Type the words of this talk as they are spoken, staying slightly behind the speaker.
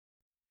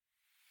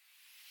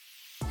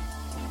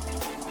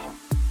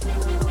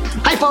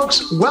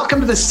folks. Welcome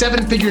to the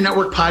Seven Figure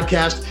Network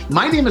podcast.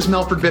 My name is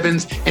Melford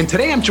Bibbins, and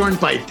today I'm joined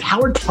by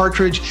Howard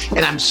Partridge, and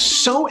I'm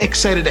so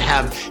excited to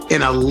have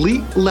an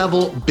elite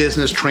level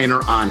business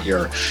trainer on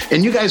here.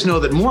 And you guys know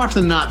that more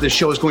often than not, this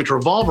show is going to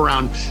revolve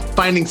around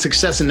finding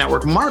success in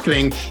network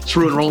marketing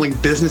through enrolling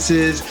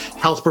businesses,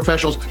 health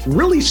professionals,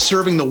 really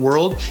serving the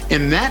world.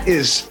 And that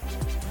is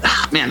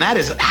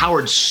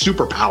Howard's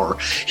superpower.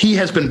 He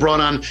has been brought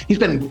on, he's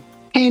been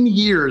 10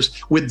 years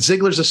with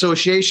Zeigler's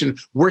Association,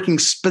 working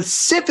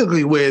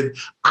specifically with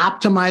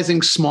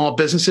optimizing small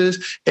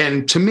businesses.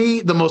 And to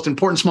me, the most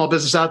important small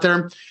business out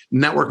there,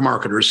 network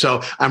marketers.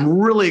 So I'm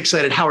really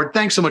excited. Howard,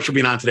 thanks so much for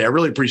being on today. I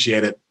really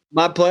appreciate it.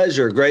 My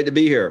pleasure. Great to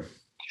be here.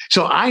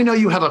 So I know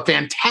you have a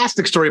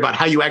fantastic story about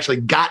how you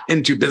actually got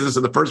into business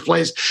in the first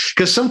place,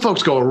 because some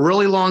folks go a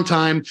really long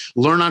time,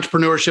 learn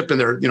entrepreneurship in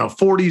their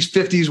 40s,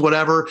 50s,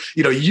 whatever.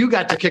 You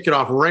got to kick it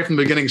off right from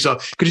the beginning. So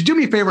could you do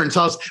me a favor and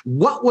tell us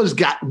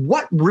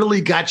what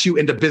really got you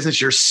into business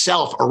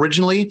yourself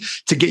originally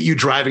to get you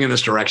driving in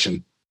this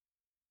direction?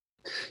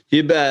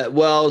 You bet.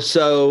 Well,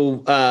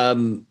 so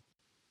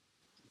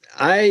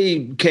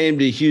I came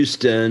to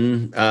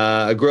Houston.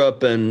 I grew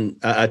up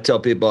I tell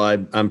people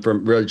I'm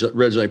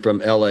originally from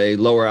LA,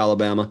 Lower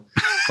Alabama.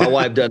 My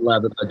wife doesn't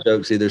laugh at my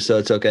jokes either, so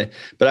it's okay.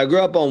 But I grew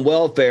up on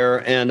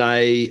welfare, and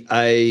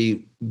I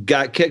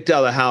got kicked out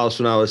of the house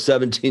when I was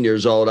 17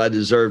 years old. I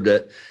deserved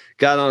it.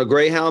 Got on a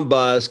Greyhound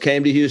bus,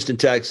 came to Houston,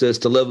 Texas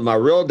to live with my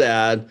real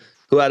dad,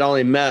 who I'd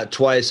only met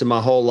twice in my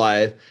whole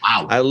life.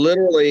 Wow. I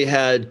literally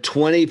had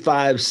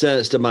 25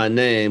 cents to my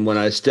name when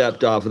I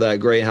stepped off of that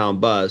Greyhound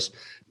bus.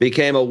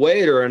 Became a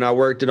waiter, and I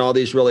worked in all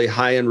these really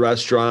high-end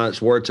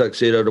restaurants, wore a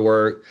tuxedo to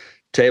work,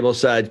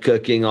 tableside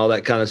cooking, all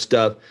that kind of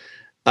stuff.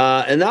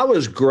 And that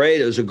was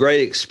great. It was a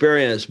great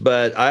experience,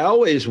 but I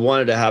always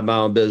wanted to have my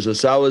own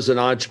business. I was an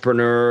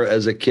entrepreneur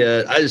as a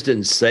kid. I just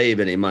didn't save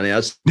any money. I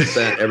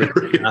spent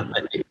everything I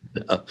made.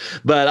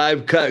 But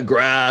I've cut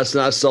grass,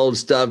 and I sold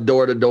stuff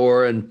door to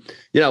door, and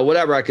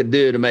whatever I could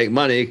do to make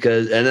money, and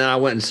then I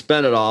went and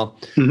spent it all.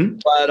 Mm-hmm.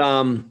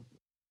 But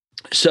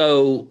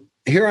so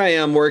here I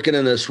am working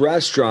in this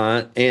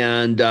restaurant,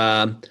 and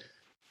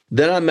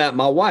then I met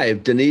my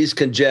wife, Denise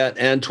Conjette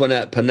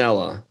Antoinette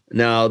Pinella.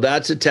 Now,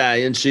 that's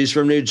Italian. She's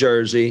from New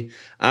Jersey.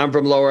 I'm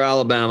from Lower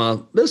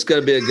Alabama. This is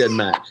going to be a good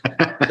match.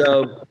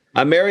 So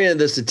I married into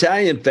this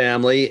Italian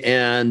family,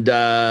 and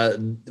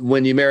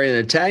when you marry an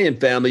Italian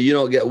family, you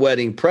don't get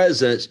wedding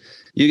presents.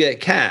 You get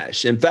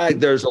cash. In fact,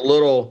 there's a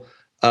little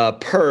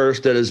purse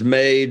that is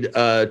made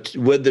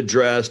with the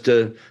dress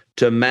to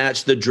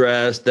match the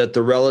dress that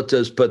the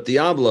relatives put the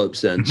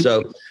envelopes in.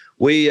 So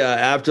we,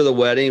 after the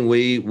wedding,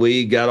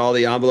 we got all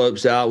the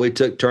envelopes out. We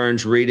took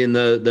turns reading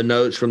the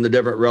notes from the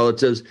different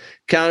relatives,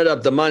 counted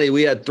up the money.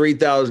 We had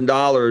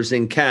 $3,000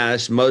 in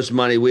cash, most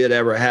money we had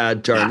ever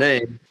had to our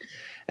name.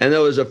 And there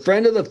was a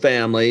friend of the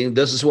family.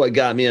 This is what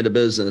got me into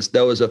business.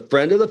 There was a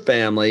friend of the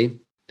family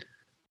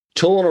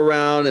tooling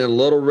around in a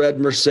little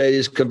red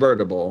Mercedes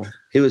convertible.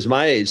 He was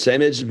my age,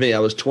 same age as me. I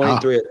was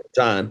 23 at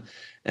the time.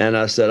 And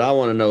I said, I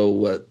want to know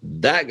what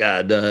that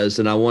guy does,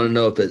 and I want to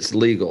know if it's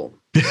legal.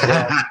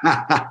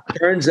 Well,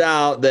 turns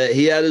out that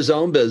he had his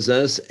own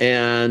business,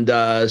 and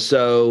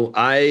so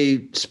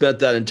I spent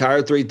that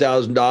entire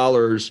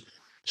 $3,000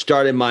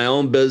 starting my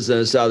own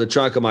business out of the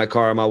trunk of my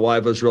car. My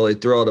wife was really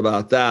thrilled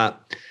about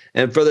that.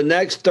 And for the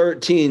next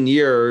 13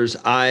 years,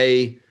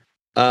 I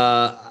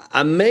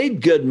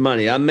made good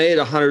money. I made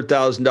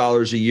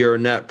 $100,000 a year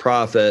net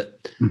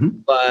profit,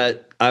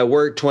 but I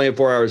worked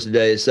 24 hours a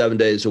day, 7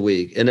 days a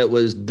week. And it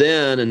was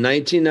then in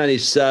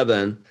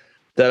 1997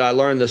 that I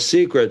learned the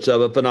secrets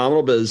of a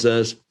phenomenal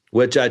business,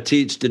 which I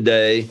teach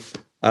today.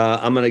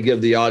 I'm going to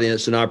give the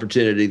audience an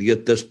opportunity to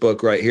get this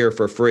book right here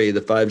for free,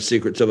 The 5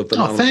 Secrets of a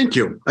Phenomenal Business. Thank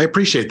you. I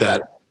appreciate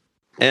that.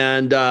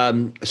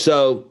 And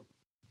so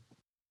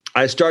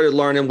I started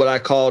learning what I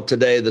call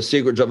today the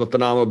secrets of a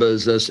phenomenal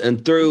business.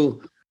 And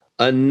through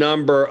a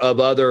number of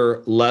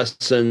other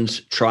lessons,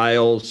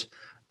 trials,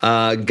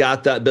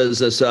 got that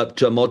business up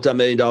to a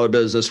multi-million-dollar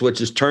business,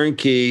 which is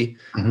turnkey,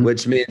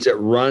 which means it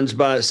runs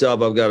by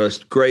itself. I've got a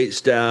great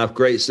staff,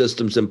 great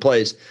systems in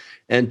place.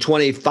 And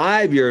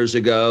 25 years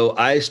ago,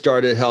 I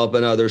started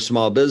helping other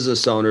small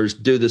business owners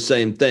do the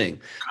same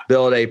thing,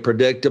 build a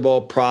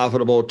predictable,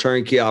 profitable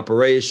turnkey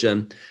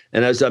operation.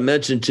 And as I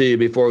mentioned to you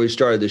before we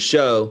started the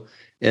show,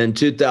 in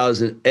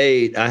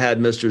 2008, I had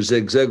Mr.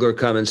 Zig Zeigler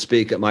come and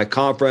speak at my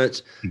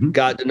conference,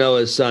 got to know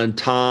his son,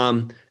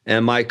 Tom.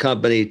 And my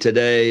company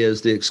today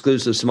is the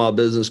exclusive small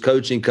business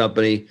coaching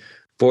company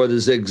for the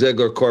Zig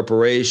Zeigler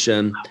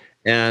Corporation.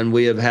 And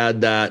we have had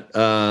that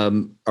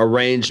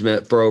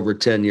arrangement for over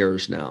 10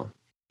 years now.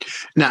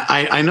 Now,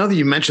 I know that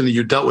you mentioned that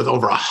you dealt with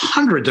over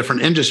 100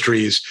 different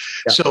industries.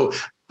 Yeah. So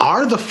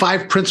are the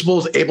 5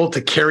 principles able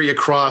to carry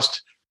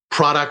across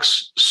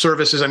products,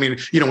 services? I mean,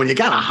 when you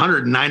got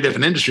 109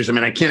 different industries, I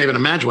mean, I can't even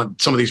imagine what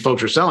some of these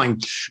folks are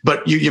selling,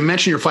 but you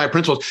mentioned your 5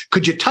 principles.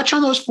 Could you touch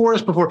on those for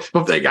us before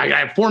I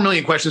have 4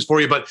 million questions for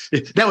you, but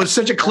that was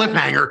such a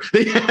cliffhanger.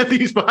 They had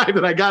these 5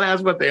 that I got to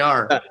ask what they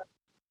are.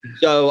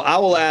 So I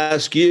will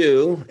ask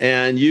you,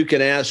 and you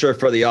can answer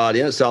for the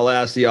audience. I'll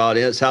ask the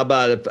audience, how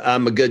about if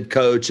I'm a good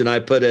coach and I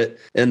put it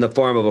in the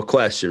form of a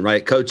question,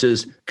 right?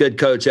 Good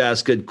coach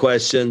asks good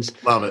questions.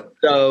 Love it.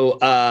 So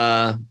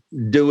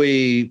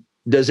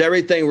does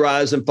everything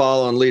rise and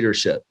fall on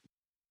leadership?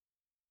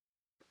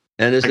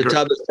 And is the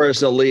toughest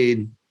person to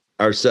lead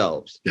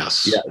ourselves?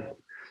 Yes. Yeah.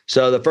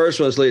 So the first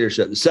one is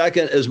leadership. The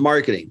second is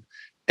marketing.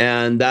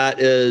 And that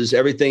is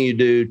everything you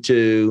do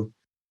to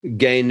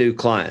gain new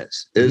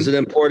clients. Is it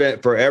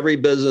important for every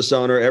business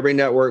owner, every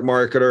network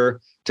marketer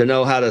to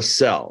know how to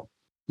sell?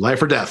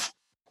 Life or death.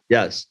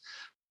 Yes.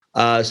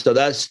 So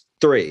that's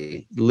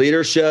 3: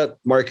 leadership,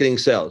 marketing,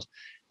 sales.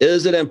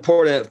 Is it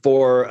important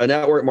for a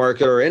network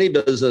marketer or any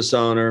business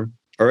owner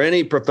or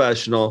any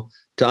professional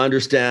to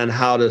understand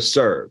how to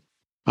serve?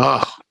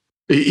 Oh,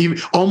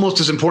 almost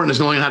as important as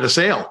knowing how to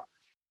sell.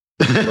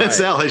 Right.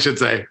 Sell, I should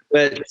say.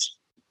 But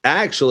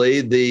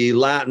actually, the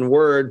Latin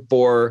word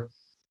for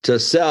to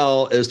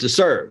sell is to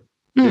serve.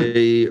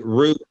 The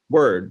root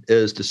word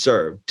is to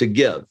serve, to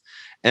give.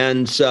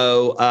 And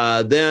so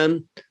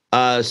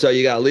so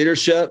you got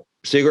leadership,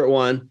 secret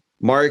one,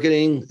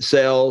 marketing,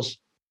 sales,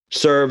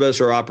 service,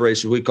 or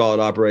operations. We call it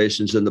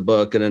operations in the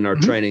book and in our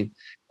training.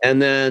 And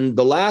then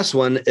the last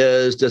one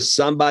is, does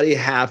somebody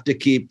have to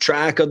keep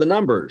track of the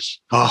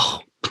numbers? Oh.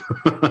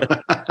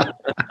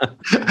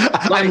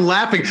 I'm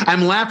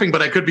laughing,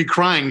 but I could be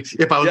crying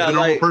if I was the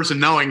normal person,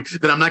 knowing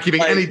that I'm not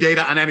keeping any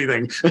data on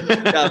anything.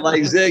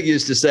 Like Zig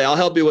used to say, I'll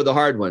help you with the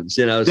hard ones,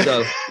 So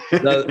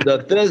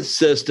the fifth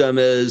system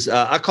is,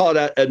 I call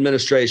it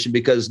administration,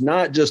 because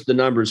not just the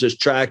numbers, it's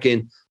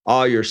tracking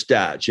all your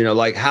stats,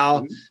 like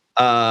how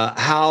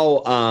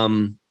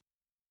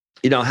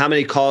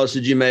many calls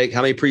did you make?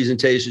 How many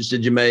presentations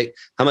did you make?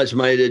 How much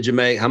money did you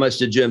make? How much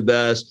did you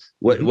invest?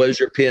 What does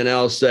your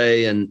P&L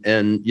say?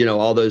 And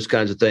all those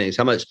kinds of things.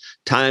 How much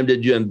time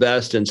did you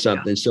invest in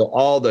something? So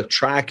all the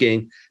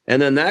tracking,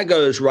 and then that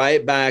goes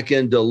right back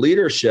into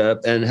leadership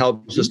and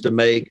helps us to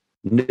make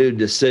new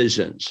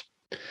decisions.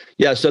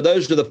 Yeah. So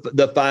those are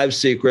the 5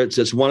 secrets.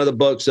 It's one of the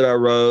books that I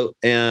wrote,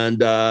 and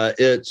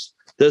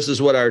this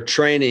is what our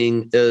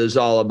training is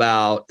all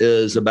about,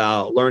 is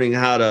about learning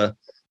how to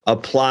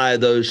apply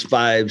those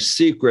 5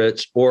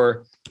 secrets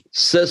or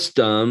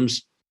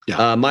systems.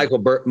 Yeah.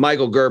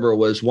 Michael Gerber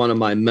was one of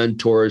my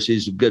mentors.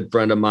 He's a good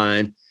friend of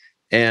mine.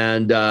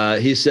 And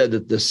he said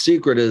that the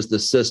secret is the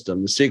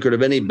system. The secret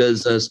of any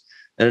business,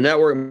 and a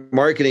network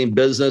marketing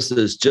business,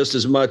 is just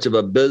as much of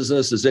a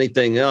business as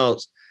anything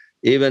else.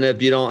 Even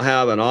if you don't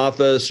have an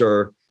office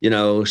or,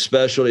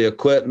 specialty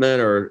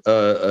equipment or,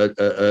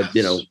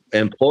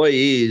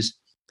 employees,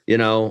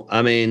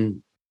 I'm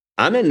in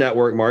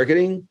network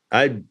marketing.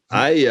 I've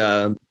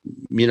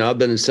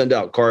been send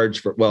out cards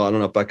for, I don't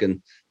know if I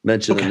can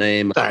mention the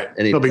name. All right.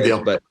 No big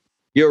deal. But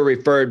you were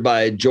referred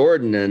by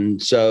Jordan. And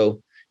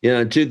so,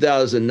 in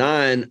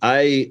 2009,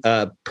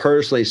 I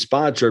personally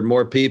sponsored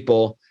more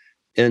people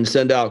and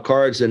send out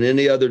cards than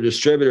any other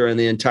distributor in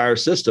the entire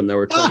system. There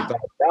were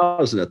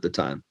 25,000 at the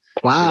time.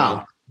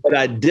 Wow. What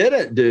I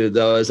didn't do,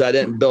 though, is I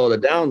didn't build a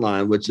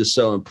downline, which is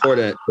so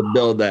important to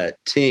build that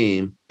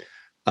team,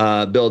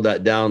 build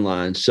that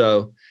downline.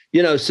 So,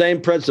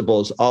 same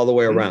principles all the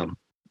way around.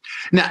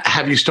 Now,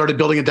 have you started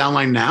building a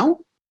downline now?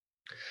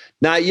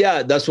 Not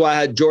yet. That's why I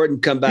had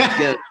Jordan come back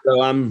in.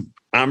 So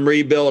I'm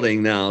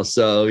rebuilding now.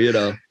 So,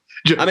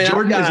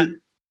 Jordan,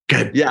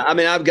 good. Yeah.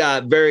 I've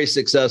got very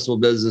successful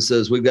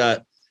businesses. We've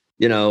got,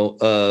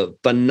 a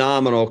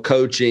phenomenal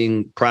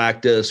coaching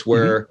practice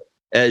where,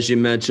 as you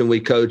mentioned, we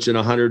coach in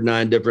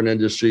 109 different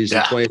industries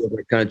in 20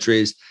 different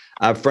countries.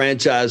 I've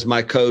franchised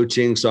my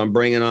coaching, so I'm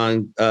bringing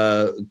on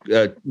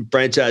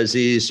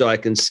franchisees so I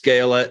can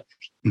scale it.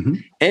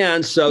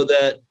 And so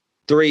that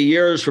 3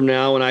 years from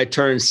now, when I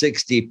turn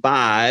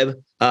 65,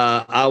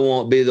 I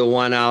won't be the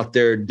one out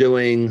there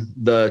doing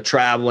the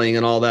traveling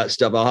and all that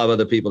stuff. I'll have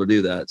other people to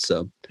do that.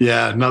 So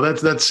yeah, no,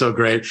 that's so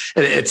great.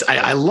 And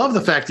I love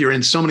the fact that you're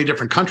in so many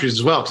different countries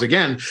as well. Because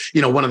again,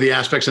 one of the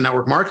aspects of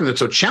network marketing that's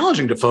so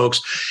challenging to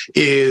folks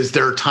is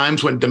there are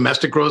times when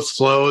domestic growth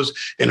slows,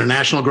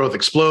 international growth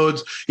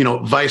explodes,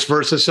 vice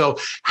versa. So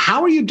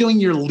how are you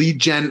doing your lead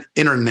gen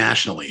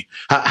internationally?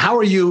 How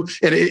are you?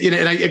 And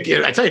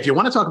I tell you, if you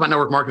want to talk about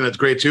network marketing, that's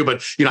great too.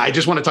 But I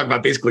just want to talk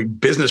about basically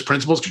business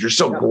principles, because you're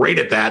so great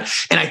at that.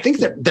 And I think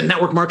that the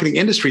network marketing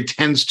industry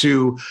tends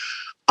to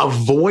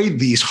avoid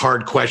these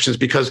hard questions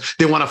because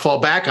they want to fall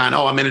back on,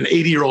 I'm in an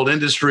 80-year-old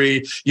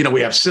industry.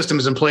 We have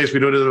systems in place. We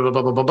do blah,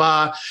 blah, blah, blah,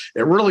 blah.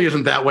 It really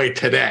isn't that way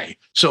today.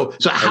 So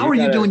how are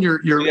you doing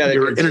your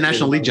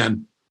international lead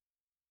gen?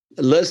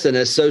 Listen,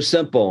 it's so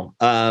simple.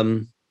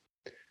 All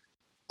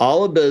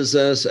of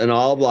business and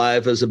all of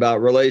life is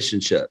about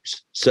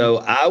relationships.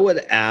 So I would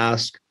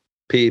ask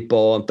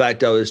people, in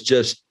fact, I was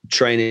just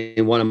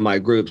training one of my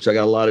groups. I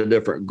got a lot of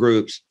different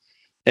groups.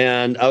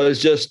 And I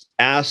was just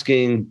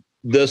asking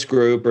this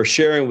group, or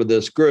sharing with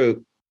this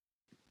group,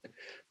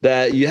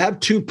 that you have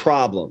 2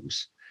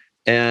 problems.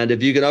 And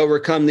if you can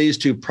overcome these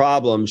 2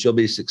 problems, you'll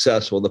be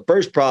successful. The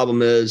first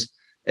problem is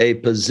a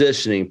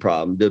positioning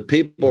problem. Do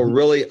people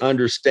really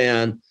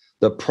understand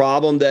the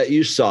problem that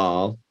you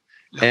solve,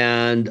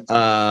 and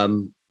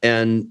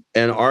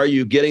are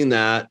you getting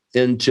that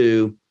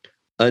into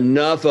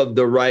enough of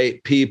the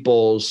right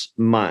people's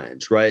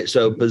minds, right?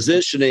 So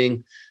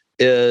positioning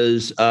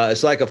is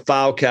it's like a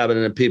file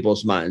cabinet in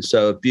people's minds.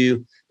 So if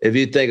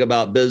you think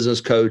about business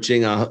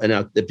coaching,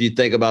 and if you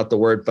think about the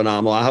word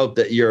phenomenal, I hope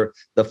that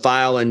the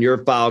file in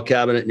your file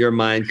cabinet in your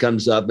mind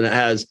comes up and it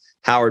has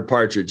Howard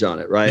Partridge on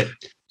it, right?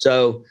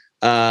 So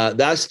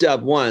that's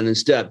step one. And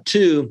step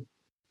two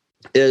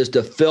is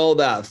to fill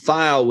that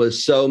file with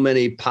so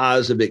many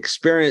positive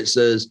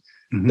experiences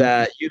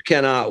that you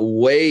cannot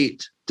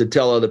wait to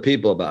tell other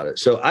people about it.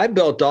 So I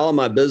built all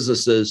my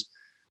businesses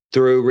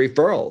through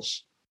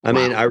referrals. I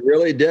mean, I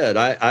really did.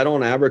 I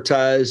don't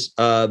advertise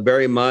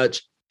very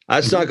much.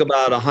 I sunk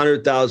about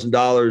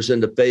 $100,000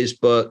 into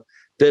Facebook,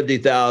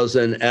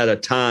 50,000 at a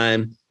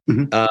time.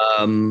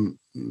 In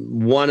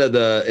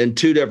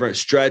 2 different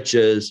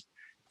stretches,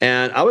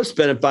 and I was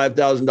spending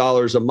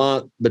 $5,000 a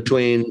month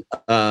between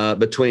a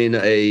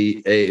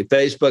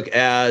Facebook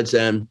ads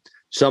and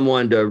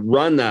someone to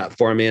run that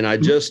for me, and I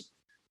just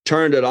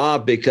turned it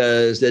off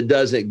because it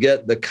doesn't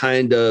get the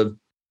kind of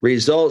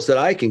results that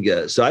I can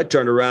get. So I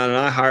turned around and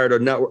I hired a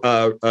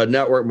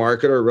network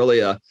marketer, really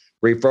a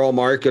referral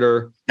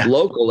marketer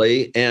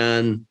locally,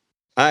 and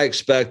I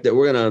expect that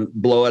we're going to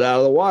blow it out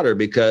of the water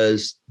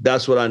because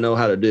that's what I know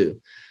how to do.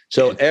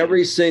 So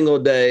every single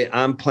day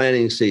I'm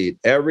planting seed.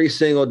 Every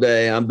single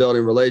day I'm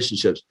building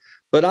relationships,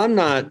 but I'm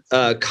not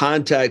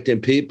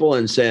contacting people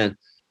and saying,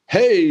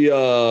 hey,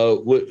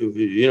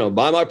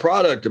 buy my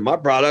product and my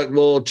product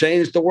will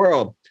change the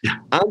world.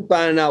 I'm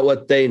finding out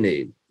what they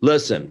need.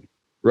 Listen,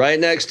 right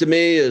next to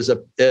me is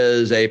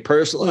a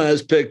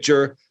personalized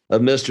picture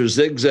of Mr.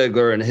 Zig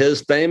Zeigler, and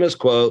his famous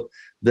quote,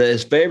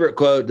 his favorite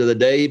quote to the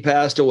day he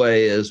passed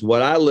away, is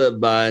what I live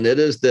by, and it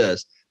is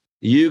this: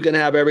 you can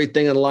have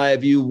everything in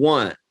life you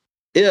want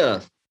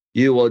if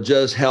you will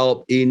just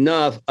help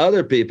enough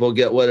other people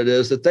get what it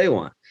is that they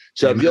want.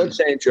 So if you'll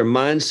change your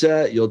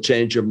mindset, you'll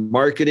change your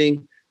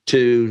marketing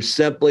to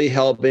simply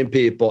helping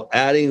people,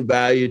 adding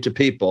value to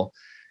people,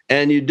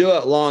 and you do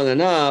it long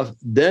enough,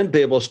 then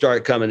people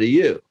start coming to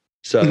you.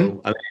 So,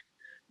 I mean,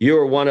 you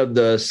were one of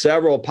the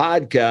several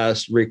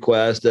podcast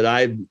requests that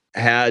I've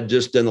had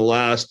just in the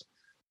last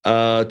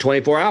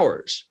 24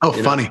 hours. Oh,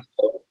 funny.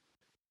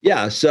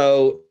 Yeah.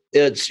 So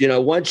it's,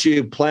 once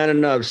you plant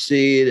enough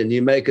seed and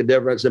you make a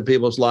difference in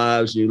people's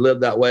lives, you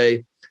live that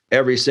way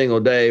every single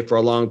day for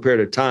a long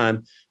period of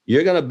time,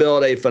 you're going to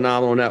build a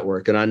phenomenal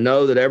network. And I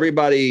know that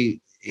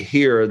everybody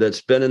here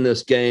that's been in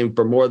this game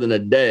for more than a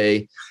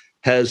day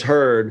has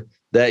heard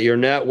that your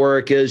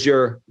network is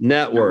your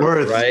net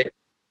worth, right?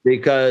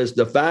 Because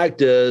the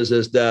fact is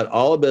that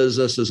all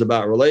business is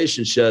about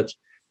relationships.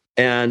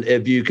 And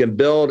if you can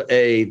build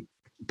a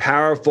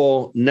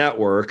powerful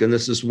network, and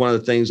this is one of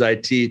the things I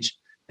teach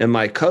in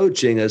my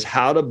coaching, is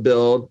how to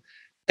build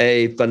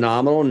a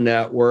phenomenal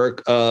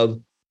network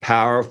of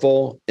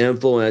powerful,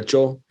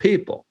 influential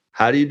people.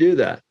 How do you do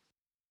that?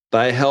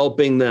 By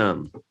helping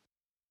them.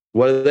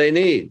 What do they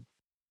need?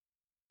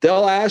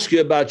 They'll ask you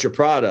about your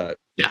product.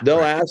 They'll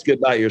ask you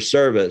about your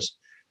service.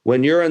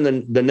 When you're in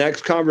the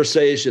next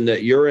conversation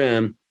that you're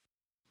in,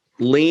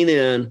 lean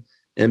in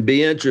and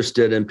be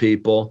interested in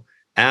people.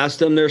 Ask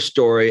them their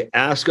story.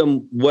 Ask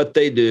them what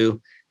they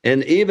do.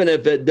 And even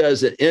if it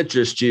doesn't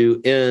interest you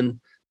in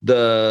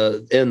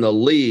the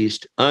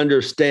least,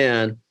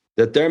 understand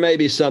that there may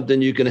be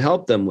something you can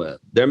help them with.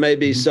 There may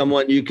be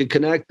someone you can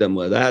connect them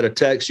with. I had a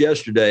text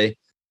yesterday.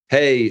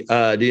 Hey,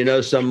 do you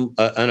know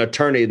an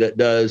attorney that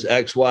does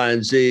X, Y,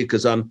 and Z?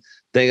 Because I'm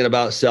thinking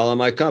about selling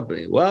my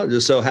company. Well, it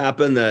just so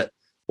happened that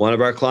one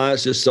of our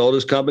clients just sold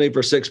his company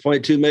for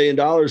 $6.2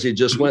 million. He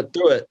just went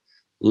through it.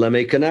 Let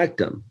me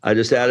connect him. I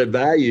just added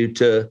value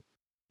to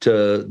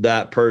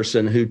that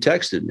person who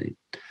texted me.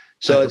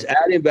 So it's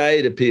adding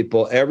value to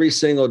people every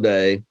single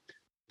day,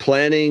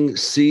 planting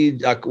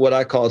seed, what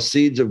I call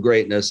seeds of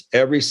greatness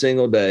every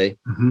single day,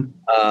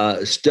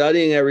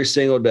 studying every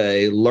single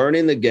day,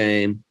 learning the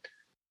game,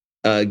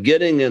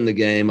 getting in the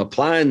game,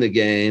 applying the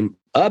game,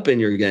 upping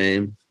your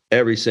game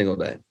every single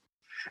day.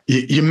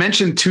 You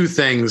mentioned 2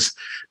 things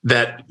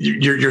that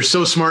you're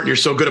so smart and you're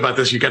so good about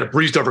this. You got it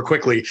breezed over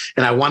quickly.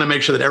 And I want to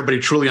make sure that everybody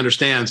truly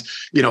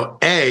understands,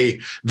 A,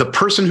 the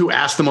person who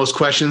asks the most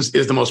questions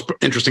is the most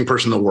interesting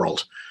person in the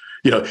world.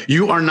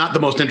 You are not the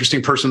most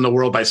interesting person in the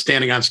world by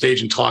standing on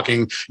stage and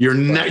talking. You're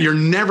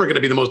never going to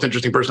be the most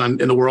interesting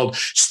person in the world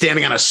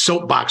standing on a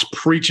soapbox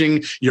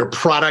preaching your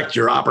product,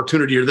 your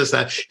opportunity, or this,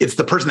 that. It's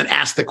the person that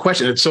asks the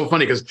question. It's so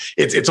funny because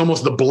it's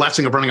almost the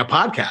blessing of running a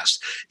podcast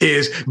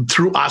is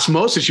through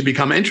osmosis, you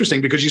become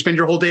interesting because you spend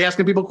your whole day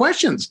asking people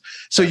questions.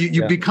 So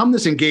you become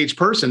this engaged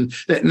person.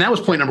 And that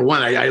was point number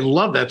 1. I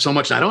love that so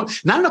much.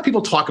 Not enough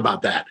people talk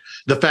about that.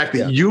 The fact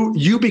that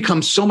you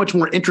become so much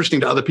more interesting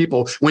to other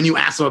people when you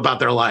ask them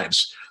about their lives.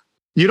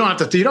 You don't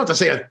have to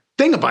say a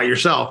thing about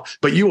yourself,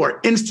 but you are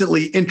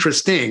instantly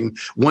interesting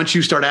once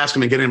you start asking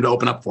them and getting them to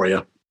open up for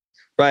you.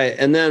 Right.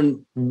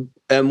 And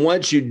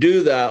once you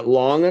do that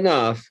long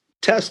enough,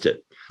 test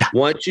it.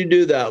 Once you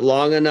do that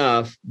long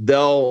enough,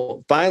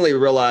 they'll finally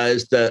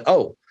realize that,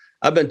 oh,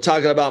 I've been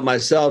talking about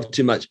myself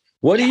too much.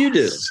 What do you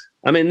do?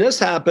 I mean, this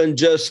happened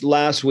just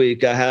last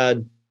week.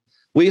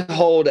 We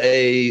hold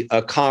a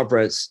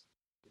conference,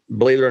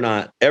 believe it or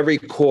not, every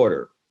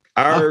quarter.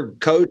 Our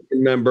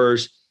coaching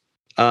members,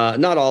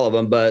 not all of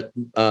them, but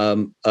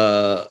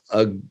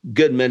a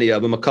good many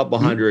of them, a couple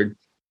hundred,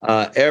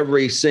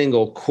 every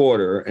single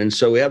quarter. And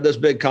so we have this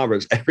big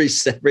conference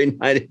every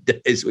 90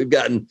 days. We've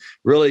gotten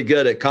really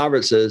good at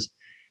conferences.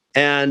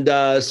 And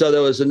so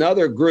there was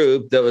another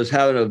group that was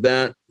having an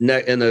event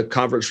in the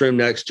conference room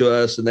next to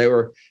us, and they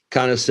were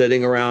kind of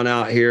sitting around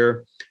out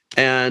here.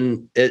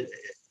 And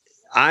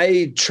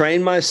I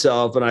train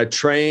myself and I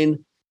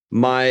train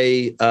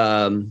my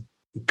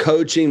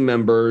coaching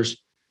members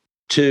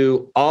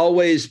to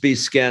always be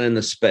scanning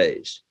the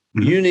space.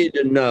 Mm-hmm. You need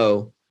to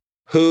know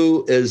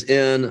who is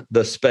in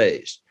the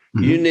space.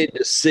 Mm-hmm. You need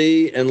to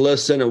see and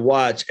listen and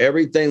watch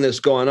everything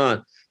that's going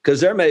on, because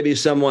there may be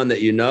someone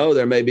that you know,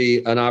 there may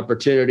be an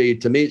opportunity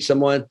to meet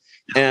someone.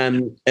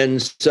 And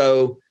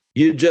so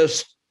you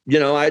just,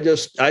 I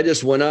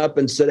just went up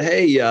and said,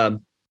 hey,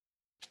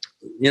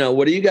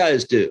 what do you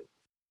guys do?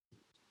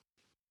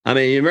 I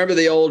mean, you remember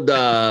the old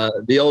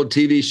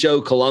TV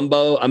show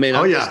Columbo? I mean,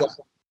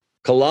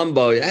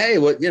 Columbo, hey,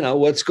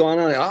 what's going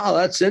on? Oh,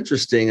 that's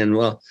interesting. And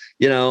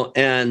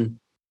and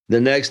the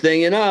next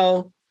thing you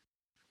know,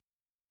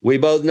 we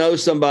both know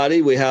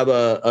somebody. We have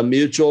a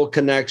mutual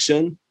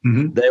connection.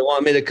 Mm-hmm. They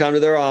want me to come to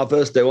their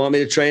office. They want me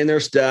to train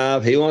their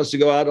staff. He wants to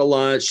go out to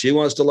lunch. She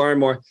wants to learn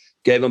more.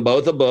 Gave them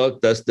both a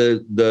book. That's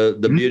the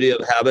mm-hmm. beauty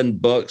of having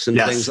books and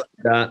things like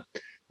that.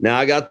 Now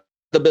I got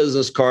the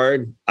business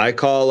card. I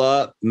call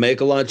up,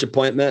 make a lunch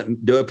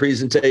appointment, do a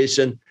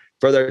presentation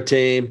for their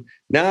team.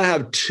 Now I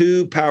have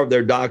two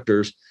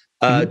doctors,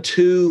 mm-hmm.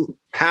 two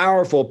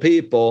powerful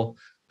people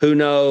who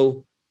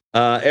know.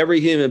 Every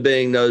human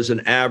being knows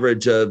an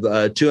average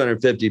of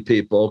 250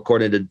 people,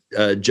 according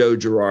to Joe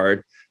Girard.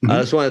 Mm-hmm.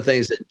 That's one of the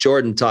things that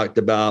Jordan talked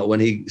about when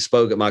he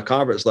spoke at my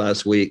conference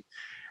last week.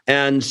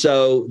 And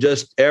so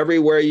just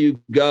everywhere you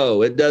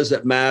go, it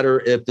doesn't matter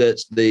if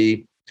it's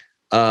the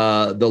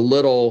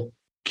little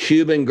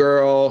Cuban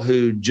girl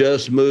who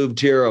just moved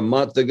here a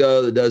month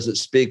ago that doesn't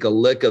speak a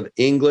lick of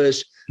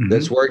English, mm-hmm.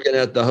 that's working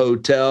at the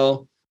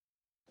hotel.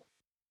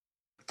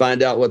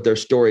 Find out what their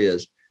story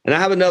is. And I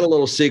have another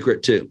little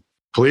secret too.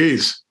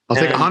 Please. I'll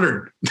take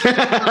 100.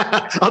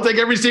 I'll take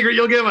every secret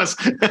you'll give us.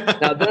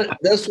 Now,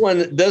 this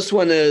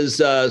one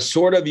is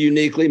sort of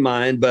uniquely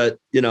mine, but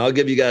I'll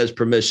give you guys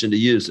permission to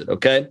use it.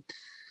 Okay.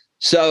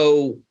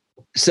 So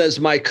since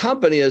my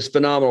company is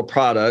Phenomenal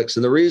Products,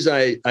 and the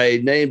reason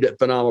I named it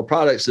Phenomenal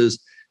Products is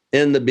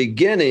in the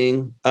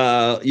beginning,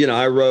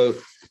 I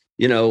wrote,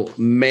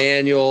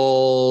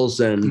 manuals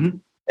and mm-hmm.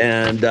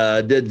 and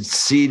did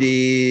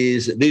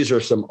CDs. These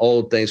are some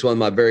old things. One of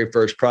my very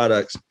first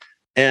products.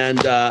 And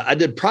I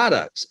did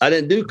products. I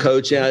didn't do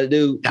coaching. I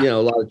do, a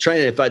lot of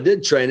training. If I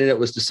did training, it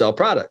was to sell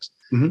products.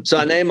 Mm-hmm. So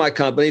I named my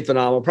company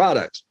Phenomenal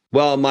Products.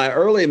 Well, my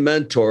early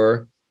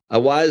mentor, a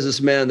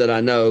wisest man that I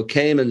know,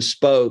 came and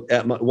spoke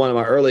at one of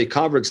my early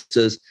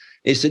conferences.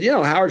 He said,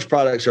 Howard's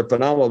products are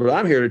phenomenal, but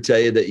I'm here to tell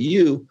you that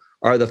you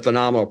are the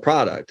phenomenal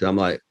product. And I'm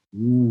like,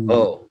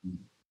 oh,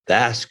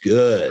 that's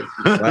good.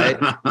 Right.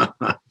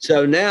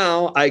 So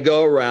now I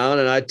go around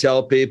and I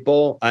tell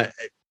people,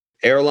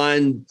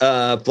 airline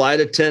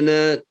flight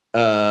attendant,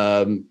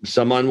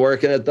 someone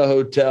working at the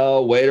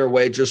hotel, waiter,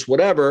 waitress,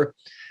 whatever.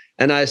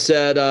 And I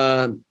said,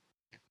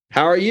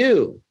 how are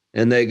you?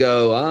 And they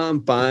go,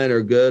 I'm fine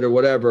or good or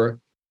whatever.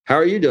 How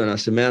are you doing? I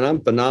said, man,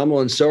 I'm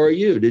phenomenal. And so are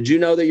you. Did you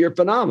know that you're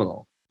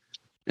phenomenal?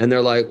 And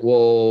they're like,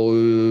 well,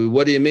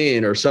 what do you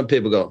mean? Or some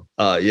people go,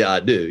 yeah, I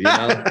do.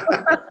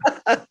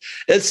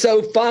 It's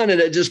so fun and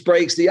it just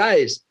breaks the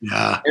ice.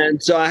 Yeah.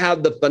 And so I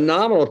have the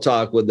phenomenal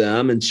talk with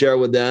them and share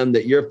with them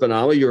that you're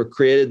phenomenal. You were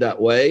created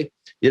that way.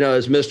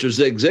 As Mr.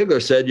 Zig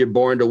Zeigler said, you're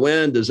born to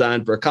win,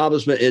 designed for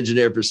accomplishment,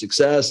 engineered for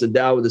success,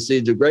 endowed with the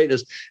seeds of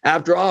greatness.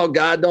 After all,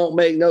 God don't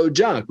make no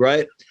junk,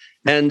 right?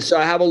 And so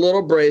I have a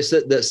little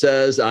bracelet that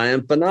says I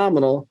am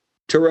phenomenal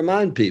to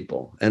remind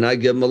people. And I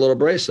give them a little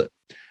bracelet.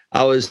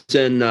 I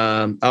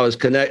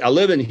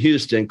live in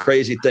Houston.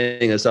 Crazy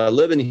thing is I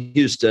live in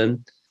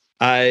Houston.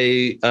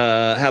 I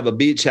have a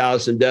beach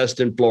house in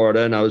Destin,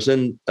 Florida, and I was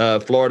in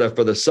Florida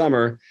for the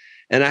summer,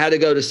 and I had to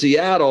go to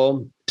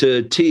Seattle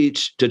to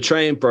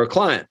train for a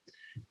client.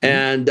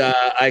 And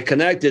I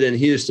connected in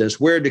Houston. It's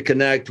weird to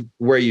connect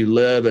where you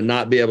live and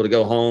not be able to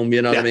go home.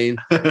 You know what I mean?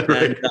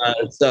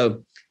 And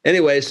so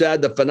anyway, so I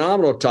had the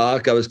phenomenal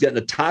talk. I was getting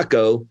a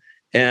taco,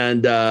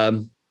 and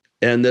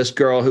this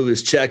girl who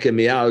was checking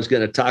me out was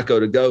getting a taco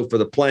to go for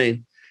the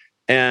plane.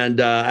 And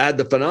I had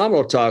the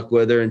phenomenal talk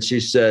with her, and she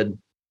said,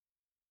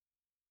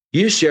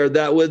 you shared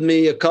that with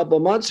me a couple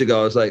of months ago.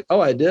 I was like, oh,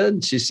 I did?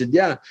 And she said,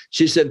 yeah.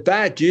 She said, in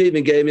fact, you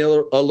even gave me a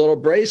little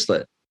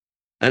bracelet.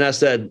 And I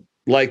said,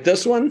 like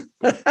this one?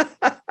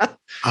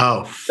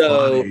 Oh,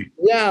 so funny.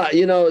 Yeah,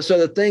 so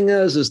the thing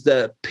is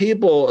that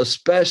people,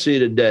 especially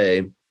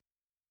today,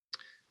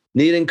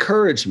 need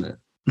encouragement.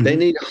 Mm-hmm. They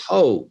need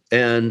hope.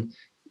 And,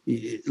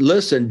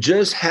 listen,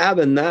 just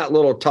having that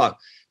little talk,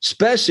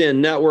 especially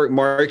in network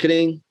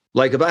marketing,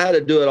 like if I had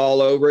to do it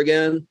all over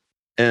again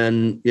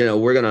and,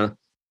 we're going to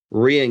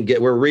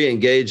we're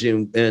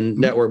re-engaging in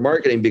network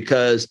marketing,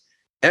 because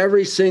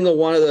every single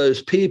one of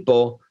those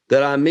people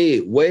that I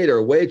meet,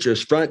 waiter,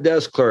 waitress, front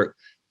desk clerk,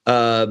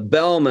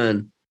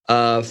 bellman,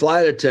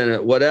 flight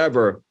attendant,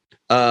 whatever,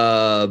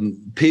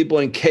 people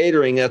in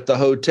catering at the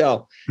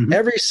hotel,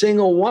 every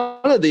single one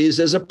of these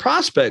is a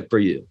prospect for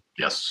you.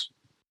 Yes.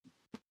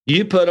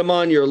 You put them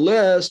on your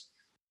list,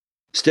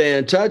 stay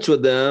in touch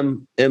with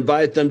them,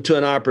 invite them to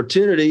an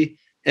opportunity,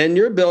 and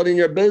you're building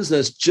your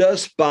business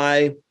just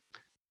by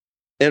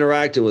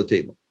interacting with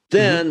people.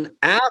 Then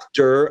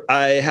after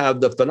I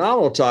have the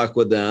phenomenal talk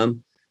with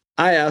them,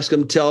 I ask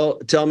them,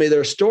 tell me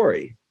their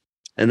story.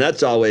 And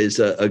that's always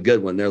a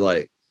good one. They're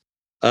like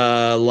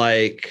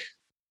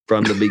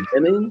from the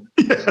beginning,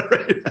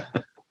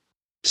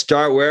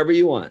 start wherever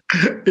you want.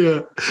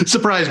 Yeah.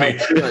 Surprise me.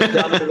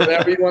 Tell me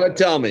whatever you want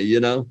to tell me,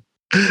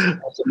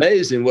 It's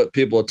amazing what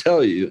people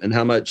tell you and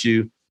how much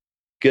you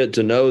get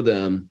to know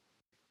them.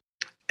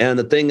 And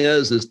the thing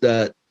is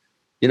that,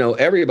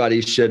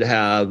 everybody should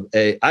have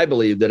I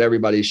believe that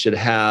everybody should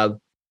have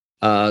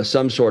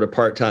some sort of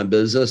part-time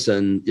business,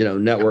 and,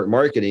 network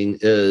marketing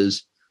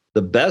is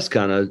the best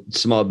kind of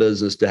small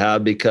business to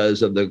have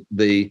because of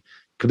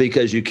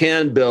because you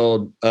can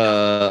build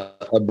a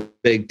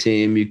big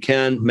team. You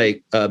can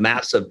make a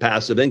massive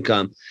passive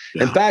income.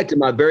 Yeah. In fact, in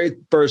my very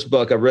first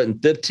book, I've written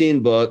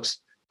 15 books,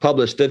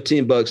 published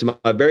 15 books.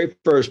 My very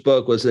first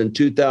book was in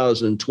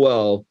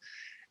 2012.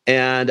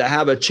 And I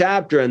have a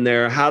chapter in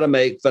there, how to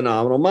make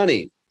phenomenal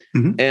money.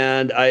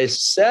 And I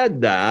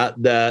said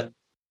that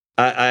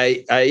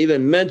I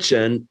even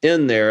mentioned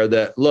in there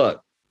that,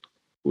 look,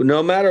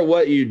 no matter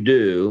what you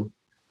do,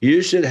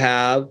 you should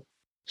have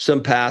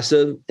some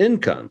passive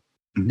income.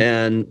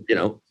 And,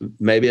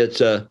 maybe it's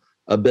a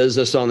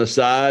business on the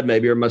side.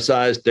 Maybe you're a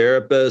massage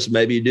therapist.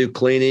 Maybe you do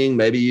cleaning.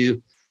 Maybe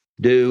you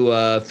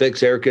do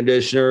fix air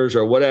conditioners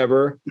or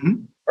whatever.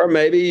 Or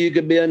maybe you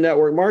could be in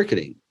network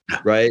marketing.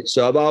 Right.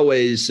 So I've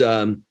always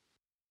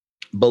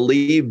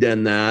believed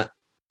in that.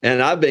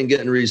 And I've been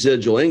getting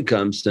residual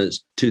income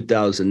since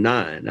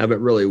 2009. I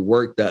haven't really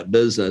worked that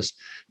business.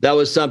 That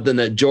was something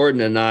that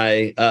Jordan and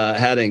I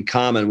had in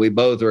common. We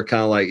both were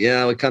kind of like,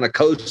 we kind of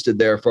coasted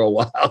there for a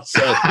while. So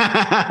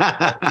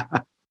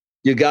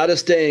you got to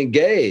stay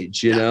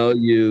engaged.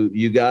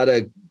 You got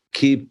to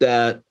keep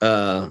that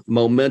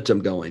momentum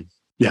going.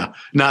 Yeah,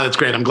 no, that's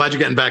great. I'm glad you're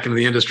getting back into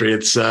the industry.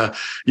 It's,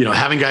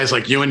 having guys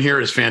like you in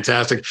here is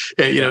fantastic.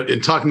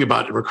 And talking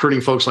about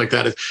recruiting folks like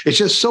that, it's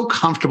just so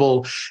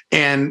comfortable.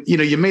 And,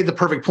 you made the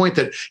perfect point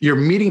that you're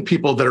meeting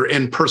people that are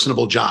in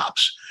personable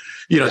jobs.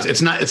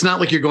 It's not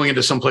like you're going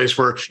into some place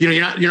where,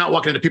 you're not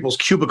walking into people's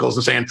cubicles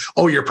and saying,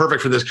 oh, you're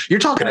perfect for this. You're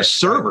talking to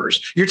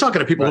servers. You're talking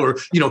to people who are,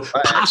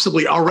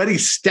 possibly already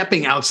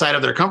stepping outside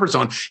of their comfort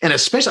zone. And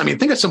especially,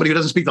 think of somebody who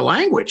doesn't speak the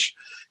language.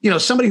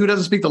 Somebody who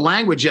doesn't speak the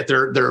language, yet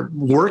they're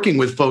working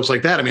with folks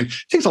like that. It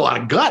takes a lot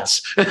of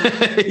guts.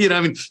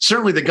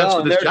 Certainly the guts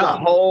for this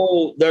job.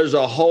 There's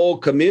a whole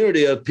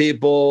community of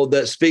people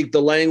that speak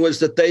the language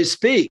that they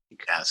speak.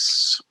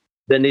 Yes.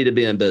 That need to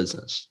be in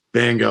business.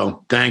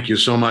 Bingo. Thank you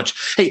so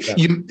much. Hey,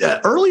 you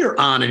earlier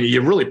on, and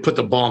you really put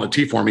the ball on the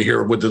tee for me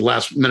here with the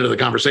last minute of the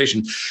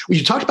conversation,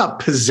 you talked about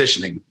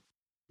positioning.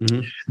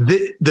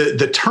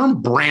 The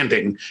term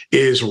branding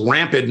is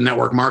rampant in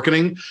network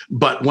marketing.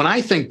 But when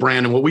I think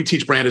brand, and what we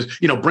teach brand is,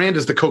 brand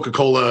is the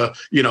Coca-Cola,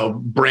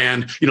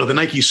 brand, the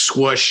Nike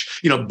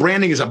swoosh,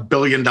 branding is $1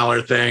 billion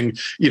thing.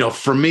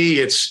 For me,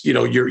 it's,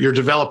 you're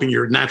developing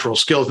your natural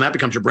skills and that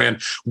becomes your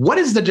brand. What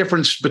is the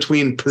difference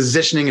between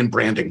positioning and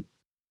branding?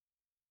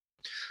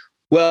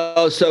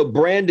 Well, so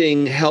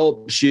branding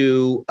helps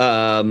you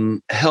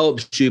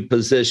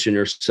position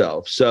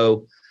yourself.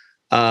 So,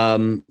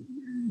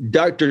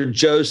 Dr.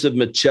 Joseph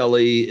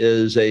Michelli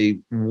is a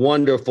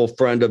wonderful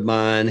friend of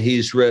mine.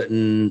 He's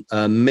written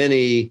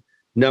many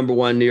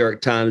 #1 New York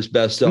Times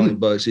bestselling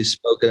books. He's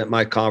spoken at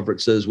my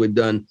conferences. We've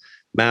done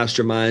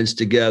masterminds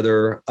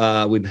together.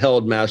 We've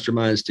held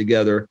masterminds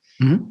together.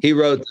 He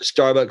wrote the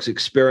Starbucks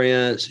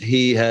Experience.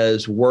 He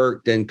has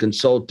worked and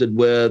consulted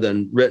with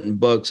and written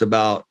books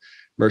about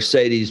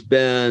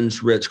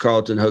Mercedes-Benz,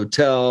 Ritz-Carlton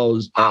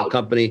Hotels,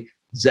 company,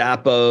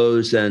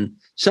 Zappos, and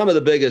some of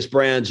the biggest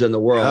brands in the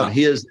world. Yeah.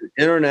 He is an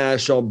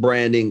international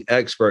branding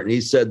expert. And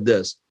he said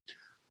this,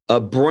 a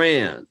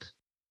brand,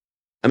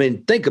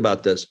 think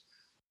about this,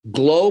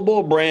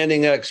 global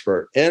branding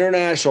expert,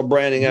 international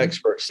branding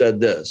expert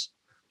said this,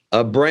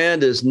 a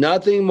brand is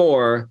nothing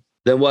more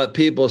than what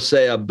people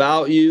say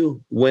about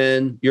you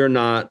when you're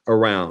not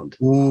around.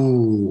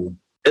 Ooh,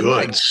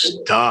 good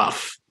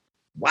stuff.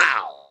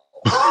 Wow.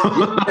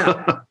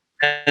 Yeah.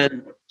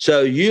 And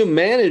so you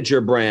manage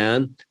your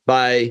brand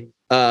by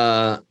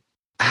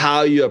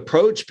how you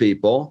approach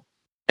people.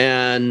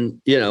 And,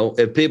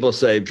 if people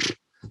say,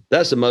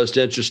 that's the most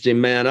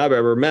interesting man I've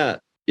ever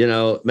met,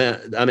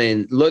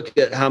 look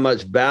at how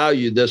much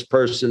value this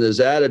person has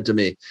added to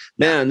me.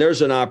 Man,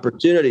 there's an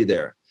opportunity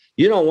there.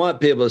 You don't want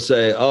people to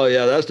say, oh,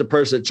 yeah, that's the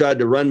person that tried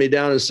to run me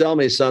down and sell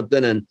me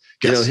something and,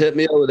 hit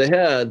me over the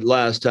head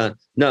last time.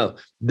 No,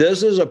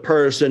 this is a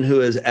person who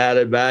has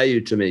added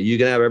value to me. You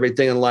can have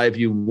everything in life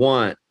you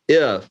want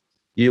if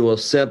you will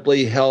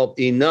simply help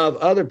enough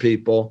other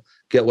people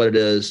get what it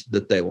is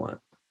that they want.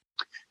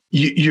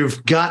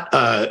 You've got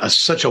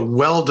such a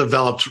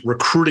well-developed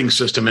recruiting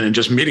system and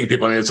just meeting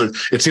people. I mean,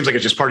 it seems like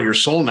it's just part of your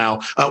soul now.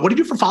 What do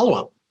you do for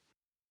follow-up?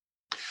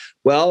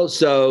 Well,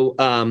 so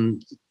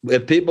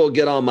if people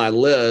get on my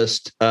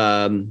list,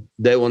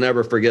 they will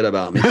never forget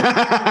about me.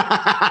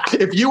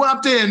 If you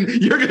opt in,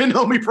 you're going to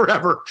know me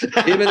forever.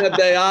 Even if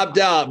they opt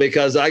out,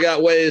 because I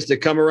got ways to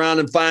come around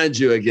and find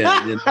you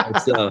again.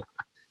 So,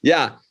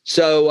 yeah.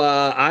 So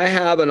I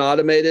have an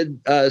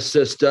automated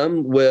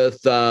system with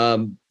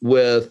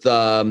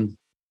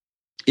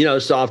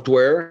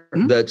software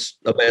that's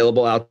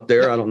available out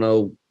there. I don't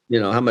know,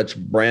 how much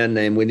brand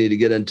name we need to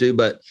get into,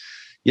 but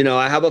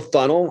I have a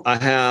funnel. I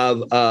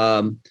have,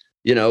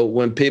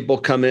 when people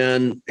come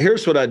in,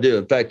 here's what I do.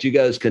 In fact, you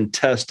guys can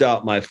test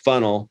out my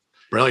funnel.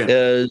 Brilliant.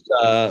 Is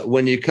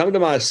when you come to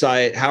my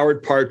site,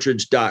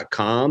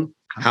 howardpartridge.com,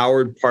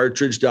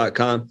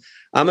 howardpartridge.com,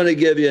 I'm going to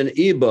give you an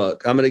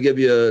ebook. I'm going to give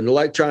you an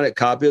electronic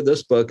copy of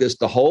this book. It's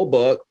the whole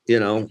book.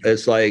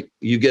 It's like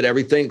you get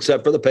everything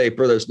except for the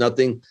paper. There's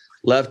nothing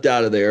left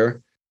out of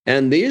there.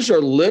 And these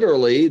are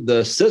literally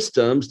the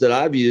systems that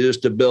I've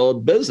used to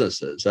build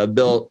businesses. I've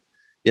built,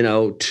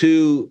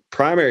 2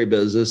 primary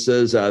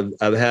businesses. I've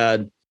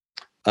had,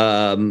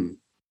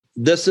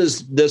 this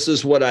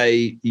is what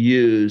I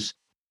use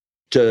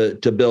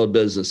to build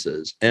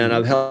businesses. And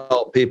I've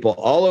helped people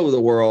all over the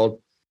world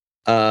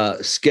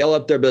scale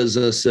up their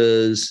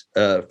businesses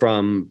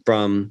from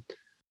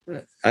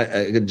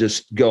I could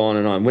just go on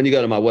and on. When you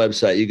go to my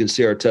website, you can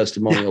see our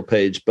testimonial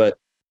page, but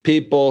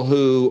people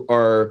who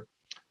are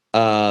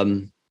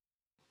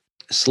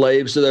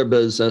slaves to their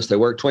business, they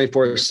work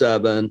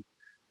 24/7.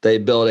 They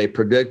build a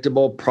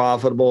predictable,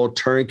 profitable,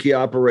 turnkey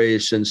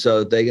operation so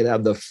that they can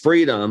have the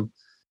freedom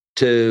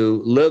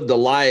to live the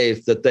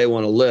life that they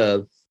want to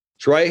live.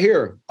 It's right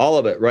here, all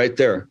of it right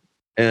there.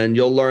 And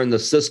you'll learn the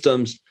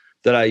systems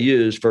that I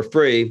use for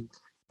free.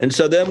 And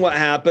so then what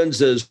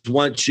happens is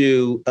once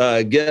you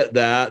get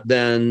that,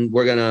 then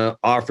we're going to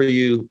offer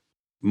you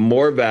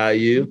more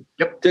value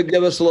to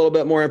give us a little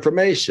bit more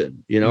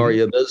information. Are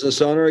you a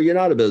business owner or you're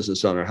not a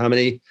business owner? How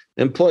many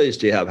employees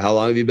do you have? How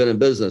long have you been in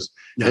business?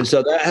 Yeah. And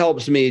so that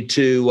helps me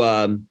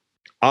to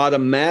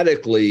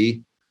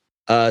automatically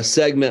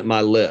segment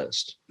my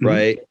list,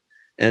 right?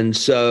 And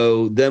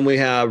so then we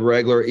have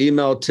regular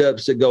email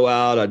tips that go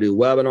out. I do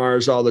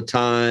webinars all the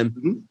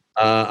time.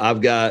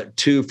 I've got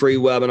 2 free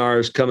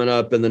webinars coming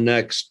up in the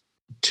next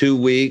 2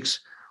 weeks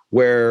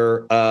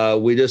where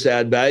we just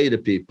add value to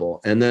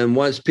people. And then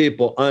once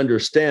people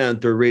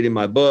understand through reading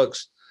my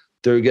books,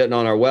 through getting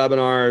on our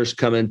webinars,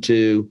 coming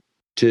to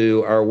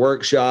our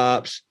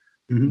workshops,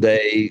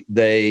 they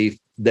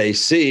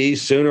see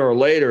sooner or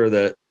later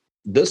that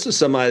this is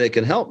somebody that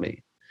can help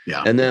me.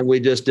 Yeah. And then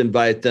we just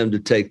invite them to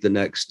take the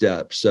next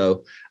step.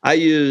 So I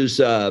use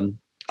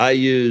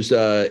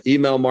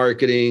email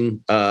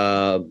marketing,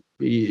 a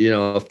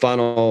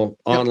funnel,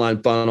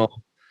 online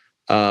funnel.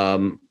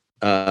 We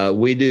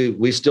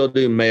still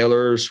do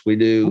mailers. We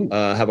do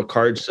have a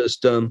card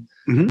system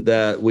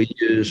that we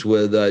use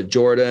with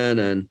Jordan,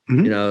 and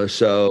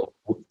so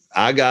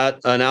I got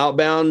an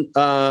outbound.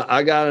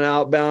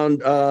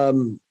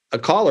 A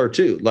caller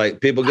too.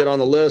 Like people get on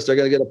the list, they're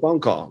going to get a phone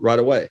call right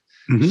away.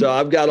 So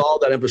I've got all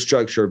that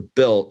infrastructure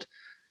built.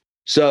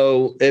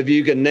 So if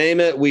you can name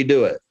it, we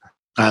do it.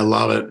 I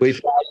love it. We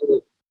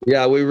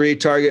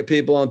retarget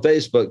people on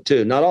Facebook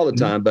too. Not all the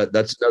time, but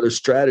that's another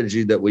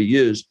strategy that we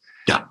use.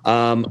 Yeah.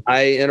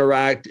 I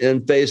interact in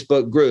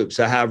Facebook groups.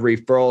 I have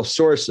referral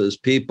sources,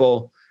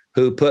 people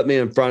who put me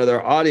in front of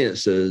their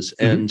audiences.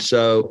 And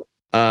so,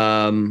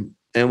 and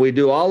we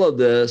do all of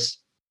this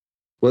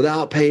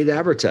without paid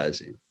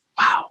advertising.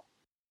 Wow.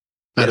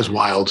 That is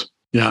wild.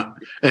 Yeah.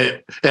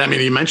 And I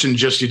mean, you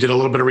mentioned you did a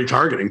little bit of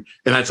retargeting,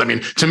 and that's,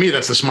 to me,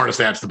 that's the smartest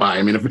ads to buy.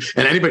 I mean,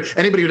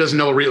 anybody who doesn't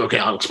know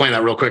I'll explain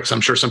that real quick. So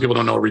I'm sure some people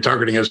don't know what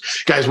retargeting is.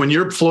 Guys, when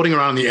you're floating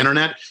around on the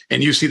internet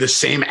and you see the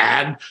same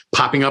ad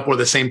popping up or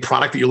the same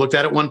product that you looked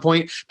at one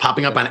point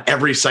popping up on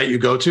every site you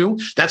go to,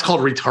 that's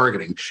called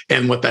retargeting.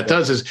 And what that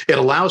does is it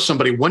allows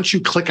somebody, once you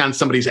click on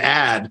somebody's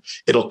ad,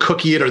 it'll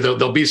cookie it, or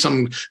there'll be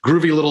some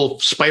groovy little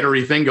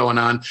spidery thing going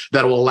on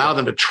that will allow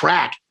them to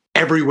track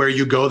everywhere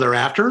you go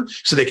thereafter,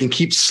 so they can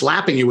keep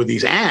slapping you with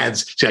these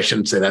ads. See, I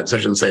shouldn't say that. I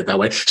shouldn't say it that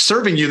way.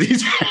 Serving you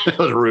these that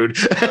was rude.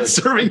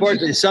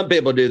 Unfortunately, some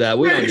people do that.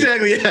 We don't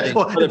exactly. Yeah.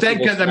 Well,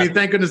 thank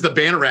goodness the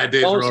banner ad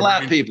days are over. Don't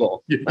slap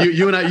people.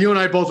 You and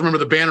I both remember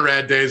the banner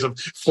ad days of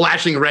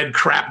flashing red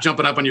crap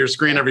jumping up on your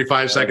screen every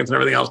 5 seconds and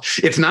everything else.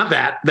 It's not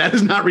that. That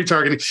is not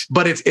retargeting,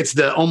 but it's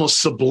the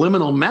almost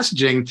subliminal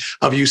messaging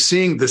of you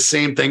seeing the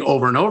same thing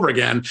over and over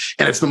again,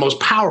 and it's the most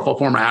powerful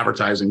form of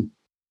advertising.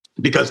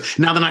 because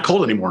now they're not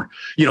cold anymore.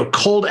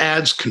 Cold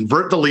ads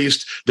convert the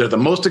least. They're the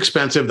most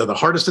expensive. They're the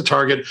hardest to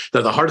target.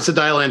 They're the hardest to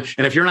dial in.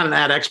 And if you're not an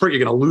ad expert,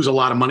 you're going to lose a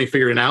lot of money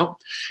figuring it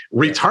out.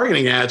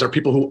 Retargeting ads are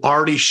people who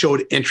already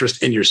showed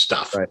interest in your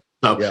stuff. Right.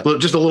 So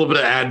just a little bit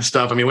of ad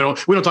stuff. I mean, we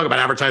don't talk about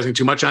advertising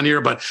too much on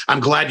here, but I'm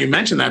glad you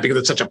mentioned that because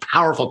it's such a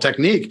powerful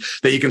technique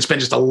that you can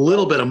spend just a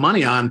little bit of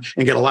money on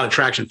and get a lot of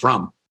traction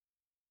from.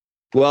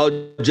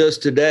 Well,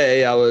 just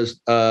today I was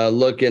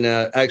looking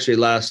at, actually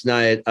last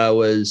night, I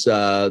was,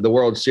 the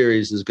World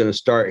Series is going to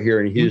start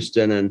here in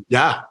Houston. And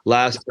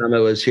last time I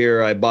was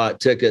here, I bought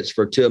tickets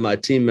for 2 of my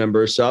team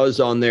members. So I was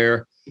on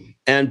there,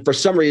 and for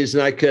some reason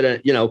I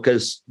couldn't,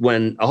 because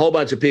when a whole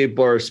bunch of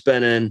people are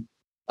spending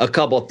a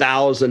couple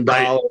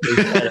 $1,000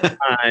 at a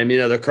time,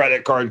 the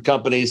credit card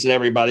companies and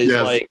everybody's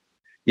like,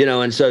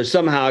 and so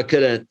somehow I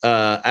couldn't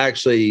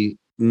actually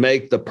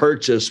make the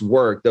purchase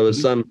work. There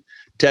was some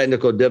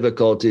technical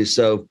difficulties.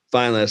 So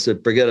finally I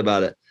said, forget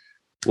about it.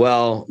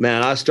 Well,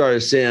 man, I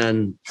started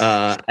seeing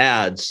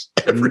ads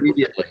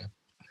immediately.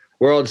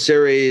 World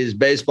Series,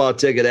 baseball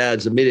ticket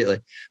ads immediately.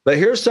 But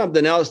here's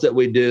something else that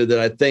we do that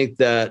I think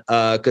that,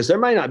 because there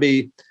might not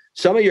be,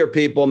 some of your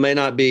people may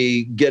not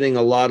be getting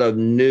a lot of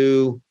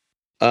new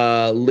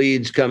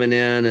leads coming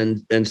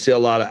in and see a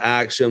lot of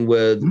action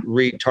with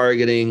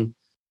retargeting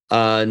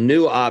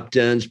new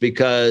opt-ins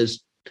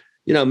because,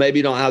 maybe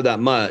you don't have that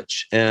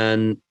much.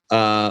 And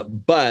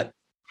but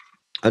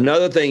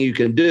another thing you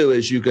can do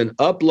is you can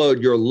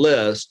upload your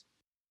list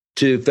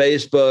to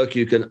Facebook.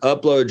 You can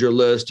upload your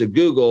list to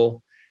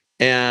Google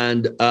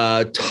and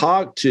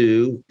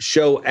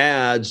show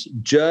ads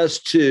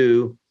just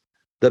to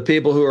the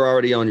people who are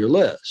already on your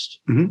list.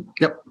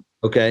 Yep.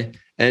 Okay.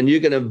 And you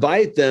can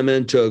invite them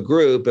into a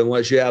group. And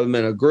once you have them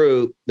in a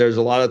group, there's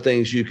a lot of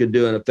things you can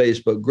do in a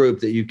Facebook group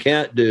that you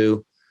can't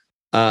do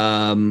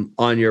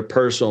on your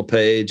personal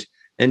page.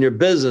 And your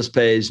business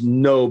page,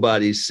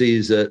 nobody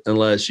sees it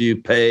unless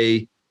you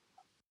pay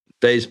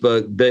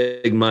Facebook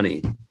big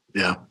money.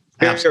 Yeah,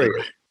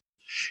 absolutely.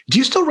 Do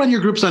you still run your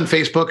groups on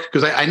Facebook?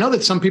 Because I know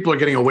that some people are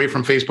getting away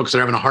from Facebook because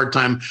they're having a hard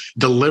time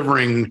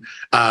delivering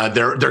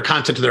their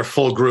content to their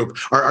full group.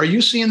 Are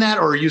you seeing that,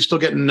 or are you still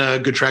getting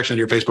good traction in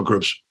your Facebook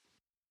groups?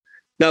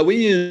 No, we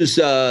use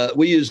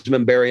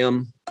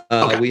Membarium.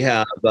 Okay. We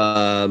have,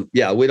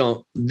 we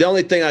don't. The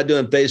only thing I do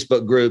in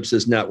Facebook groups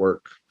is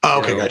network. Oh,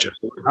 okay, gotcha.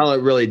 I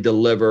don't really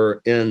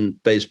deliver in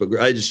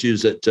Facebook. I just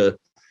use it to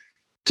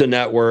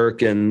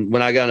network. And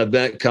when I got an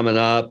event coming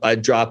up, I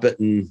drop it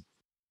in,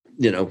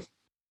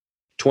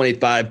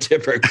 25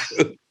 different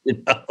groups,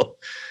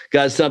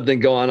 got something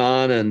going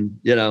on. And,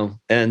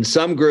 and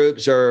some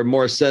groups are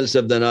more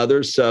sensitive than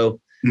others. So,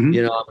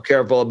 I'm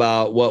careful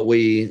about what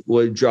we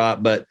would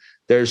drop. But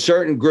there's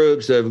certain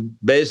groups that have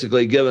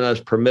basically given us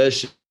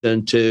permission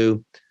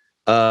to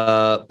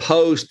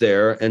post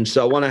there. And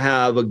so I want to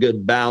have a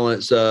good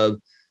balance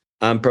of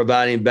I'm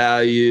providing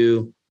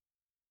value.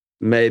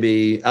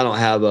 Maybe I don't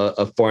have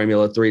a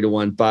formula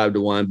 3-to-1,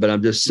 5-to-1, but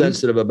I'm just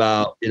sensitive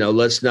about,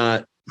 let's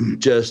not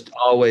just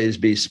always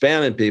be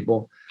spamming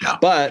people,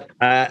 but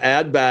I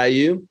add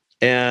value.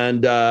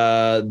 And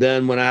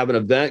then when I have an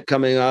event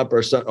coming up or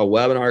a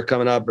webinar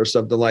coming up or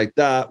something like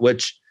that,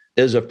 which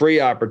is a free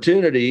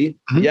opportunity.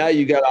 Yeah,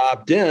 you got to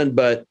opt in,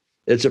 but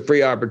it's a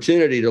free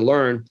opportunity to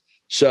learn.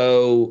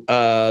 So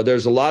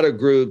there's a lot of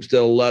groups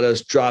that'll let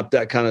us drop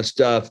that kind of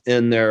stuff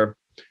in their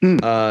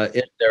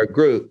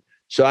group.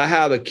 So I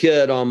have a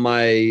kid on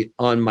my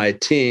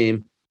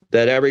team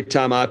that every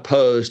time I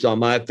post on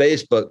my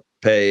Facebook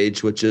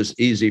page, which is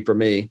easy for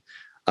me,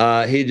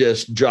 he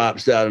just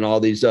drops that in all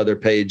these other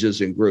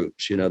pages and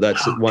groups.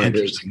 That's one of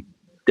his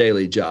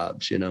daily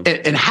jobs,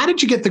 And how did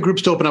you get the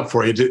groups to open up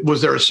for you?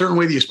 Was there a certain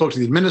way that you spoke to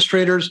the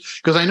administrators?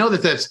 Because I know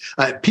that's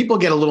people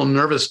get a little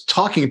nervous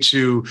talking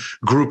to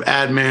group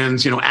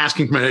admins,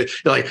 asking for,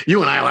 like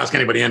you and I will ask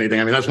anybody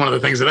anything. I mean, that's one of the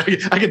things that I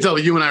can tell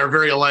that you and I are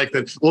very alike,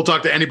 that we'll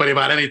talk to anybody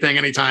about anything,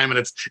 anytime, and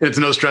it's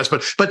no stress.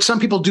 But some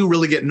people do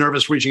really get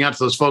nervous reaching out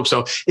to those folks.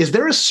 So is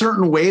there a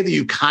certain way that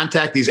you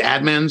contact these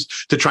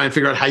admins to try and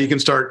figure out how you can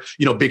start,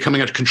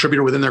 becoming a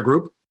contributor within their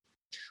group?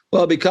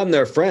 Well, become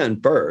their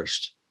friend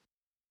first.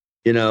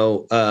 Like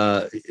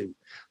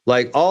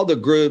all the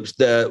groups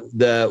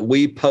that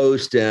we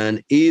post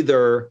in,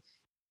 either,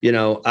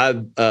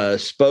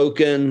 I've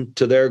spoken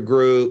to their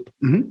group,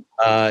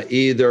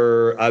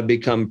 either I've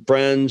become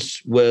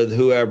friends with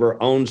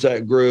whoever owns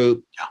that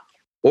group,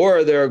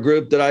 or they're a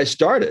group that I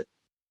started.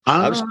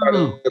 I've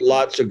started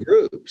lots of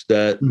groups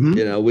that,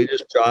 we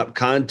just drop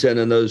content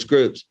in those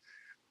groups.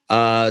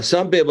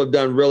 Some people have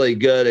done really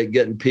good at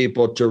getting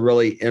people to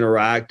really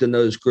interact in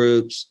those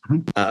groups.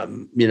 I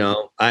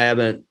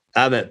haven't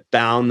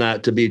found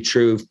that to be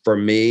true for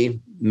me.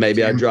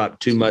 Maybe I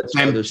dropped too much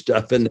other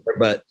stuff in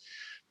there,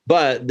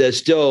 but there's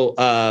still,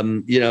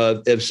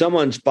 if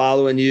someone's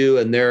following you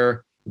and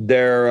they're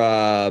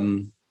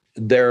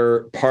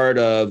part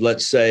of,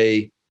 let's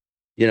say,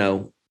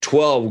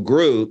 12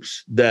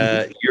 groups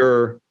that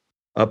you're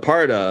a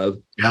part of,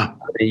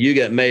 you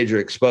get major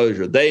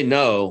exposure. They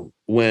know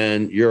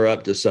when you're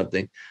up to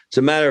something. As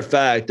a matter of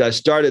fact, I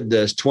started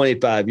this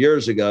 25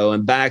 years ago.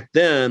 And back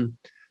then,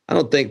 I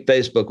don't think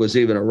Facebook was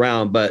even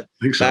around, but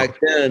back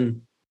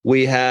then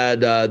we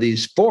had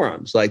these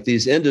forums, like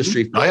these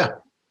industry forums. Oh, yeah.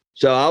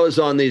 So I was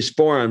on these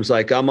forums,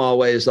 like I'm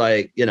always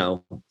like,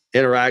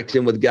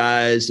 interacting with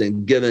guys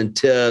and giving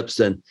tips.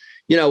 And,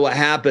 what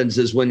happens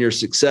is when you're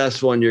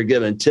successful and you're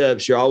giving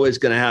tips, you're always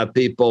going to have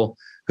people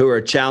who are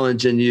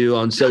challenging you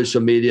on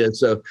social media.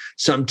 So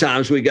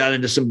sometimes we got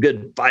into some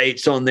good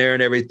fights on there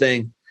and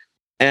everything.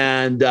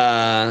 And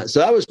so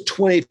that was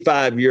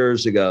 25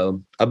 years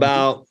ago.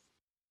 About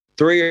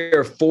 3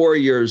 or 4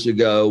 years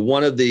ago,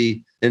 one of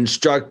the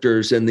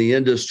instructors in the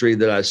industry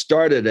that I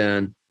started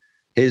in,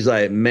 he's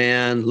like,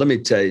 man, let me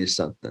tell you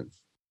something.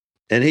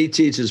 And he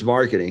teaches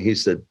marketing. He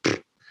said,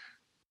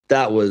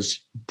 that was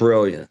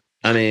brilliant.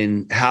 I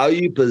mean, how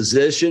you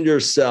positioned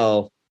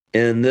yourself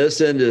in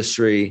this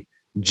industry,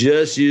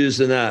 just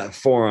using that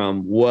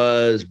forum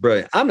was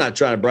brilliant. I'm not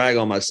trying to brag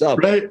on myself.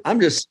 Right.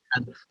 I'm just,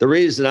 the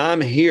reason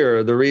I'm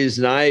here, the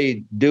reason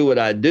I do what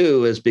I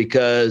do is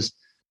because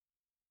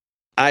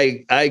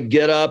I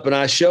get up and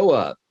I show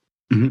up.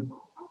 Mm-hmm.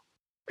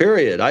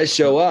 Period. I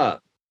show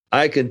up.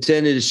 I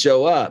continue to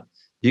show up.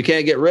 You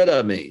can't get rid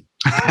of me,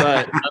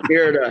 but I'm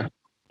here to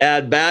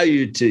add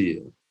value to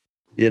you,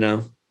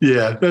 Yeah,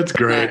 that's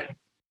great.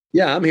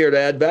 Yeah, I'm here to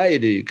add value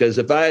to you, because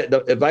if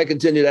I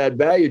continue to add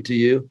value to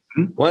you,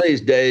 one of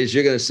these days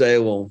you're going to say,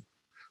 well,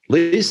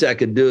 least I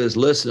could do is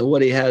listen to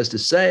what he has to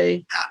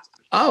say.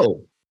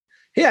 Oh,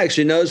 he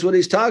actually knows what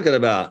he's talking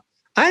about.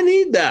 I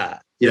need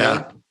that.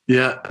 Yeah.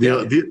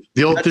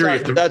 The old theory.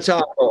 That's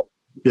how.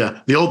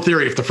 Yeah. The old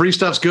theory. If the free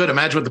stuff's good,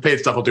 imagine what the paid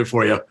stuff will do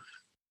for you.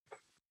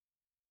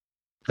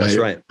 That's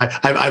right.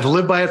 I've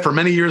lived by it for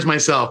many years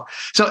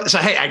myself. So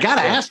hey, I got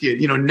to ask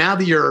you, now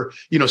that you're,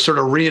 sort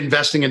of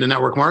reinvesting into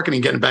network marketing,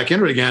 getting back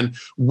into it again,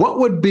 what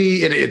would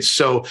be, and it's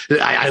so,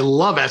 I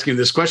love asking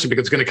this question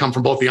because it's going to come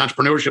from both the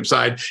entrepreneurship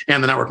side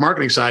and the network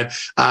marketing side.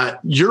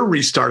 You're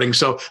restarting.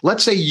 So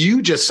let's say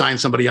you just signed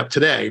somebody up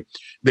today.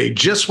 They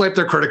just swiped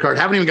their credit card,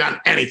 haven't even gotten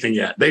anything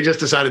yet. They just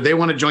decided they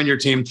want to join your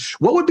team.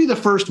 What would be the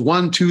first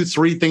 1, 2,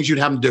 3 things you'd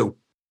have them do?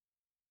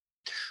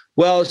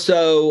 Well,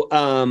 so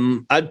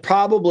I'd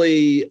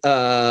probably,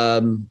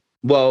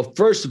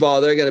 first of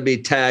all, they're going to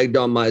be tagged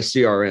on my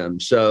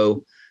CRM.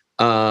 So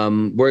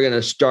we're going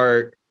to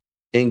start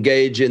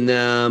engaging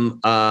them.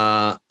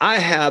 I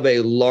have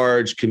a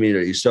large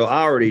community, so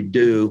I already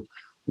do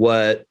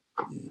what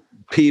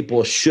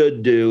people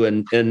should do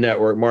in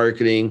network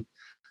marketing.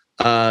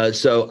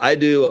 So I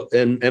do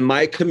in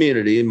my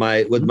community,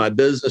 with my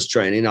business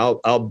training,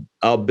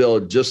 I'll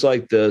build just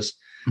like this.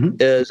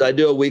 Is I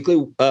do a weekly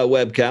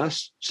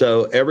webcast.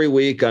 So every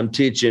week I'm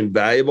teaching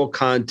valuable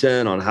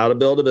content on how to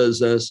build a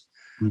business.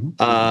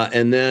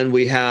 And then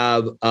we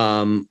have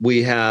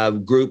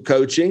group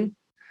coaching.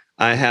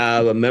 I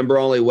have a member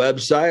only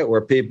website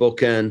where people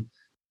can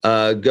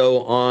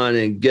go on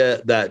and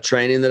get that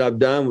training that I've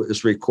done.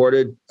 It's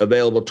recorded,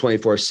 available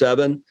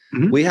 24/7.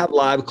 We have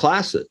live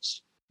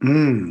classes.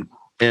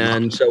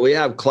 And so we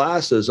have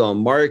classes on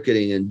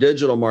marketing and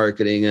digital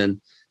marketing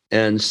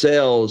and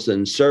sales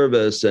and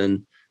service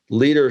and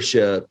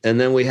leadership.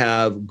 And then we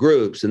have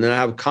groups, and then I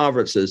have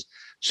conferences.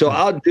 So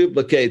I'll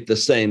duplicate the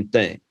same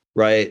thing,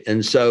 right?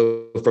 And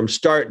so from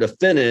start to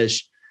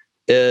finish,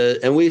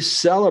 and we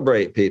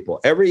celebrate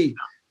people. Every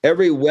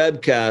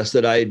webcast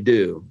that I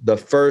do, the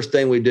first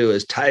thing we do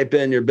is type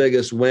in your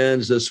biggest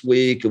wins this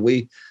week, and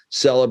we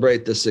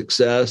celebrate the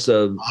success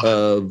of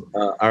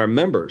our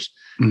members.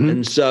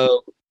 And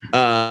so, if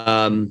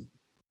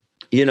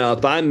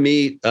I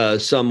meet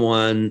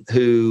someone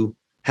who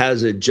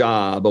has a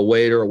job, a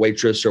waiter, a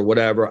waitress, or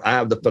whatever, I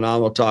have the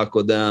phenomenal talk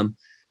with them.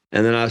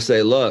 And then I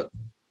say, look,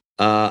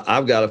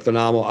 I've got a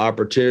phenomenal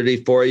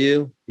opportunity for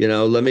you.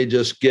 Let me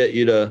just get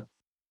you to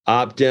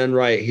opt in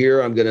right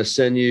here. I'm going to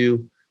send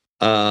you,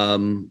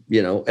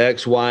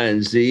 X, Y,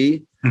 and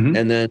Z.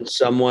 And then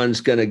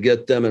someone's going to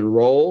get them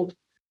enrolled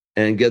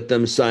and get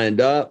them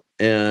signed up.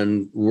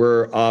 And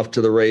we're off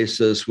to the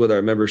races with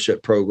our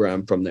membership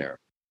program from there.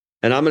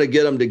 And I'm going to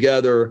get them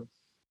together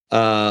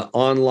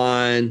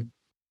online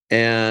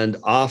and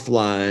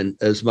offline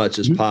as much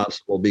as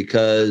possible,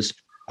 because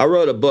I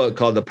wrote a book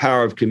called The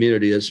Power of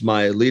Community. It's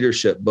my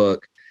leadership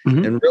book.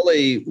 And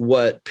really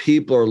what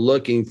people are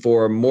looking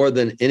for more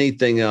than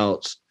anything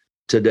else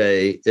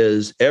today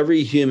is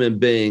every human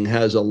being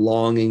has a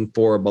longing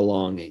for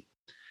belonging.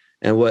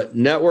 And what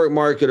network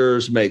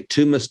marketers make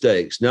 2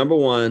 mistakes. Number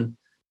one,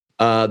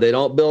 they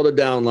don't build a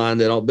downline.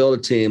 They don't build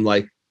a team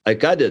like I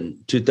did in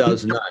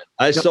 2009.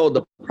 I sold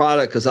the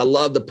product because I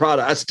love the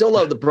product. I still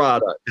love the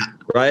product,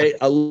 right?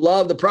 I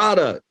love the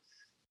product,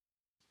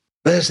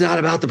 but it's not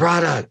about the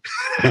product.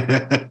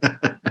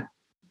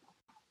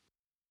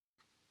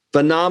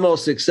 Phenomenal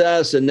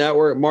success in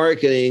network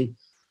marketing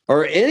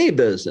or any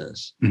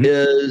business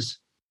is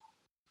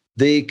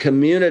the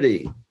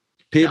community.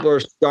 People are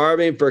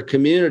starving for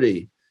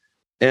community,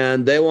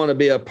 and they want to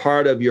be a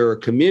part of your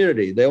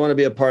community. They want to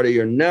be a part of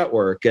your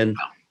network. And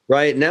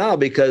right now,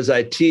 because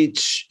I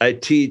teach,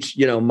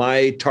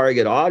 my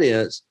target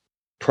audience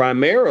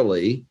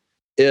primarily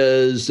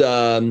is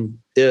small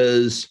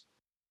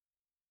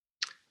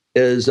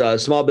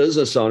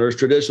business owners,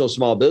 traditional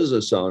small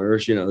business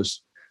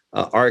owners,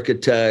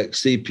 architect,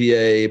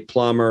 CPA,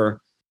 plumber,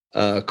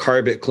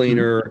 carpet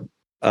cleaner,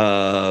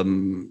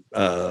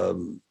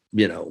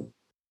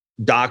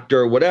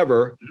 doctor,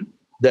 whatever,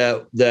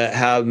 that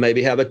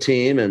have a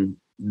team, and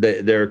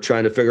they're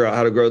trying to figure out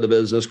how to grow the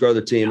business, grow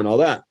the team, and all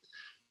that.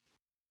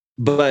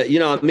 But,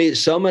 I meet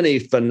so many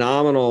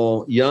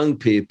phenomenal young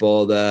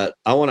people that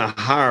I want to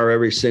hire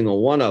every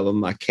single one of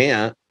them. I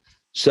can't.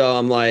 So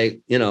I'm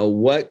like,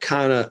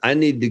 I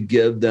need to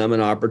give them an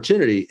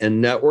opportunity,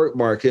 and network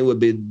marketing would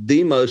be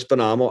the most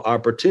phenomenal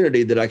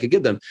opportunity that I could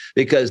give them,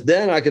 because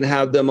then I can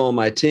have them on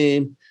my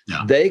team.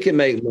 Yeah. They can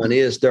make money.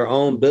 It's their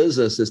own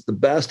business. It's the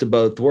best of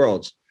both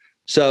worlds.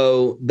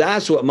 So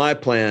that's what my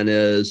plan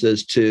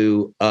is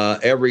to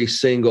every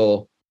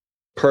single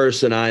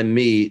person I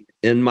meet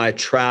in my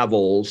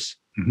travels.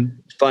 Mm-hmm.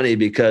 It's funny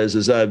because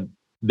as I've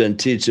been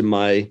teaching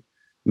my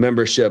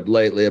membership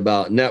lately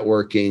about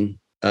networking,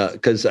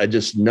 because I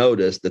just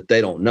noticed that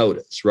they don't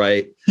notice,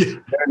 right? Yeah.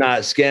 They're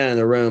not scanning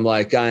the room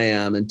like I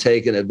am and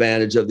taking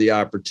advantage of the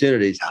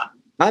opportunities. Yeah.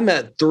 I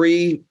met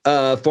 3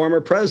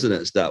 former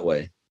presidents that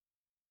way.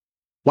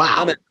 Wow.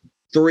 I met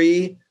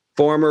 3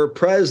 former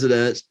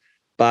presidents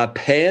by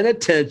paying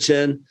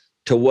attention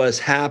to what's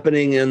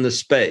happening in the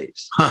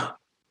space. Huh.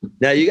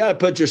 Now, you got to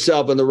put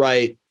yourself in the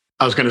right.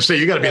 I was going to say,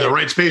 you got to be in the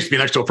right space to be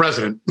next to a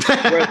president.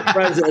 Where the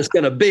president's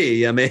going to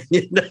be. I mean,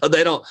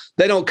 they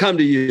don't come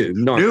to you.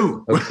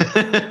 No.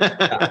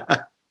 Okay.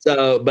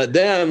 So, but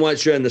then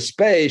once you're in the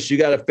space, you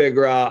got to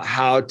figure out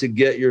how to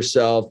get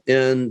yourself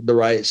in the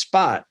right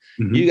spot.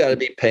 Mm-hmm. You got to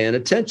be paying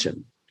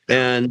attention.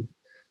 And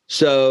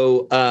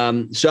so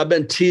I've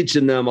been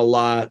teaching them a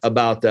lot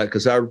about that,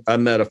 because I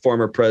met a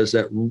former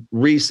president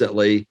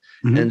recently.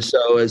 Mm-hmm. And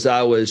so as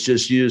I was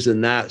just using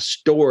that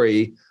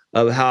story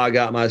of how I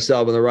got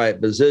myself in the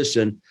right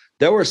position,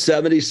 there were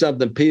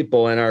 70-something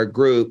people in our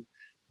group.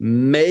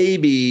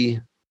 Maybe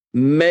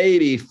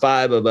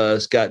 5 of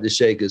us got to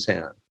shake his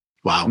hand.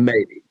 Wow.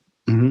 Maybe.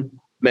 Mm-hmm.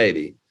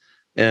 Maybe.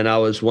 And I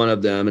was one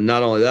of them. And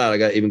not only that,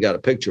 I even got a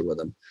picture with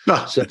him.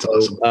 Oh, so, that's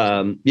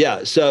awesome.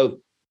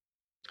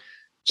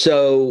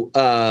 So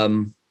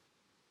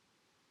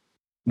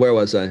where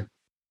was I?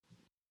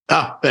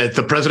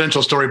 The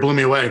presidential story blew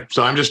me away.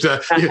 So I'm just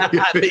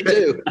me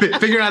too.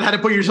 Figuring out how to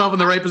put yourself in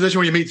the right position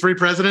when you meet 3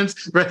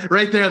 presidents.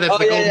 Right there. That's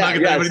the golden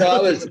nugget. Yeah.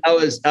 So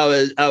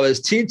I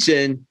was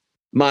teaching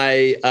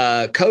my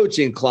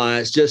coaching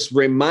clients, just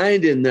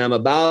reminding them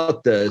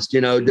about this.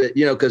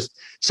 Because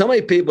so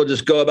many people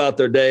just go about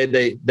their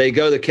day. They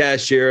go to the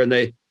cashier and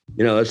it's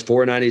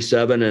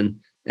 $4.97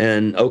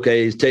 and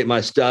okay, take my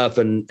stuff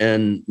and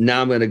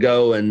now I'm going to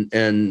go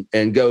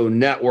and go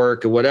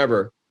network or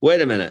whatever.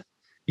 Wait a minute.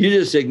 You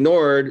just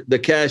ignored the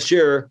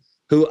cashier,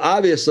 who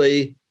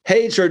obviously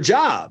hates her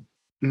job.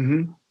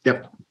 Mm-hmm.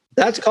 Yep.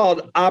 That's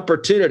called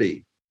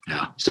opportunity.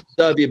 Yeah. So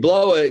if you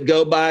blow it,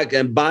 go back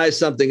and buy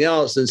something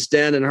else and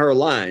stand in her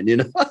line,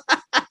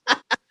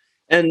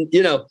 and,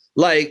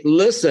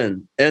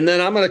 listen, and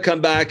then I'm going to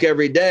come back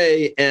every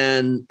day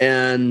and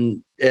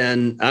I'm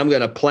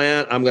going to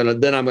plant, I'm going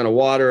to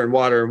water and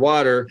water and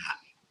water,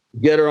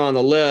 get her on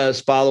the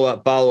list, follow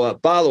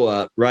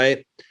up.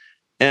 Right.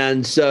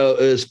 And so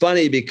it was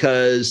funny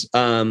because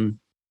I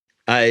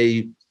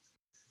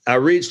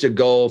reached a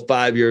goal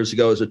 5 years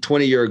ago. It was a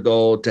 20-year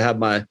goal to have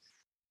my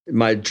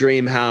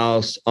dream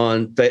house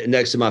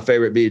next to my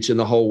favorite beach in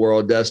the whole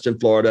world, Destin,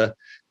 Florida.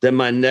 Then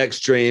my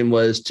next dream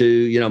was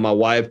to, my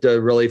wife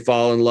to really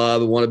fall in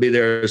love and want to be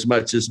there as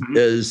much as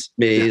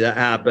me. That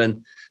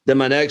happened. Then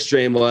my next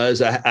dream was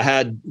I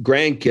had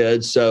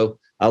grandkids. So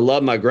I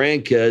love my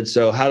grandkids.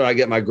 So how do I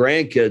get my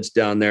grandkids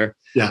down there?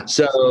 Yeah.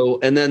 So,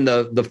 and then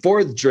the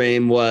 4th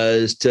dream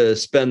was to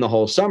spend the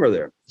whole summer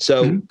there.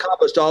 So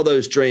accomplished all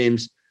those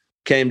dreams,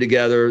 came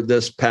together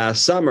this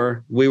past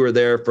summer. We were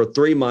there for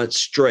 3 months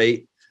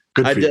straight.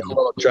 I did a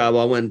little travel.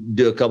 I went and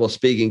do a couple of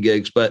speaking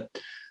gigs, but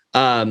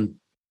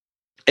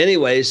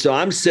anyway, so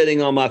I'm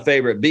sitting on my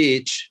favorite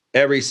beach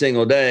every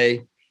single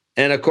day.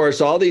 And of course,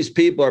 all these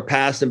people are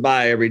passing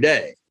by every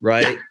day.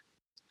 Right. Yeah.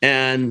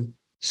 And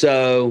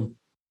so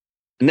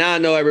now I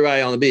know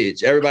everybody on the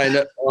beach. Everybody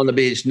on the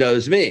beach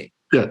knows me.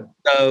 Yeah.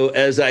 So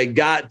as I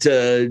got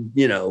to,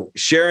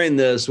 sharing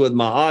this with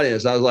my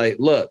audience, I was like,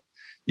 look,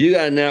 you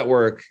got to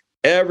network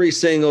every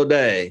single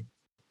day,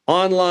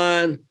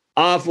 online,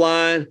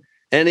 offline,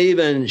 and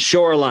even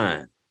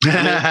shoreline.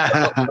 Quite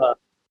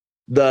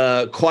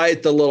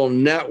the little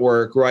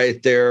network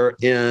right there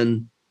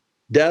in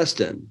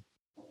Destin.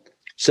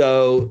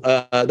 So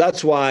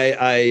that's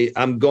why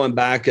I'm going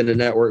back into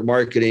network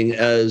marketing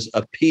as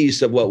a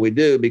piece of what we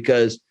do,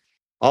 because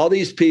all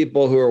these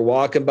people who are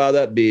walking by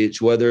that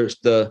beach, whether it's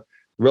the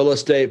real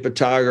estate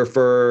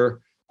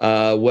photographer,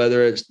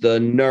 whether it's the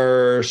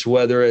nurse,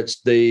 whether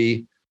it's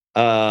the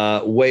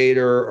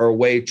waiter or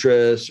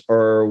waitress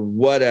or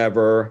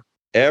whatever,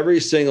 every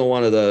single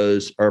one of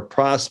those are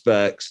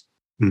prospects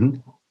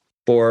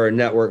for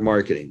network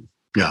marketing.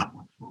 Yeah,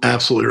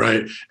 absolutely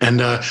right.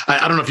 And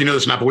I don't know if you know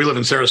this or not, but we live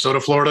in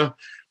Sarasota, Florida.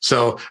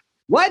 So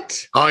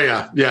what? Oh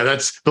yeah.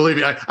 Believe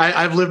me,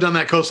 I've lived on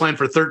that coastline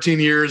for 13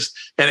 years.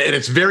 And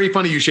it's very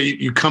funny.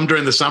 You come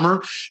during the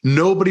summer.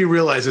 Nobody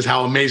realizes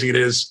how amazing it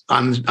is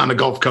on the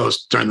Gulf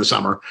Coast during the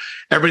summer.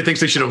 Everybody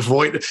thinks they should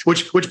avoid,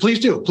 which please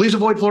do. Please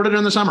avoid Florida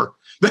during the summer.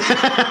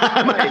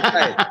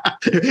 Right.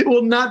 It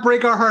will not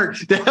break our heart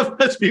to have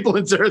less people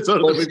in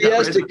Sarasota. Well,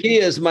 Siesta Key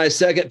is my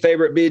second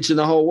favorite beach in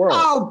the whole world.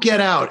 Oh,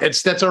 get out.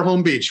 That's our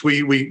home beach.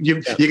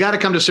 You got to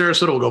come to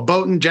Sarasota. We'll go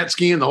boating, jet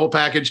skiing, the whole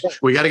package.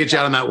 We got to get you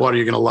out on that water.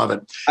 You're going to love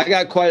it. I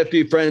got quite a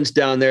few friends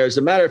down there. As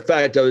a matter of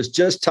fact, I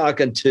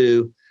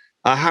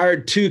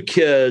hired 2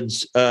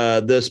 kids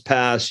this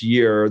past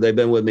year. They've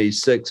been with me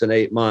 6 and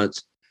 8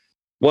 months.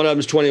 One of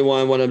them's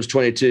 21, one of them's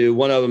 22.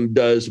 One of them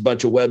does a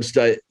bunch of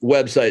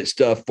website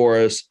stuff for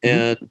us.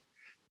 Mm-hmm.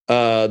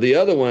 And the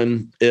other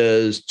one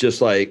is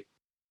just like,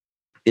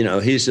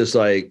 he's just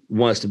like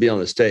wants to be on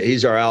the stage.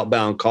 He's our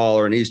outbound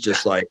caller. And he's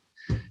just like,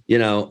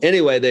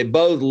 anyway, they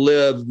both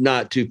live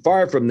not too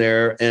far from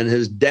there. And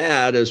his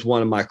dad is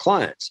one of my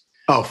clients.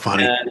 Oh,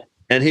 funny.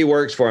 And he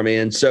works for me.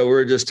 And so we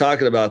were just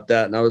talking about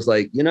that. And I was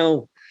like,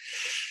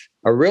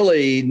 I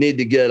really need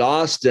to get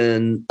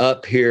Austin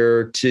up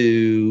here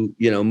to,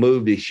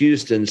 move to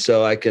Houston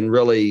so I can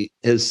really,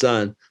 his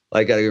son,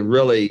 like I can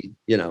really,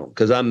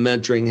 because I'm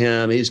mentoring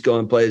him. He's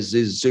going places.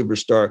 He's a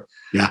superstar.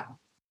 Yeah.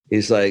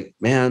 He's like,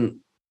 man,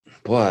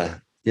 boy,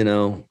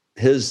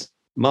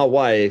 my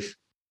wife,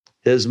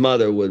 his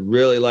mother would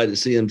really like to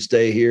see him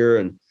stay here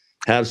and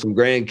have some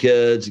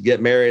grandkids,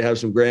 get married, have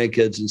some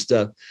grandkids and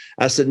stuff.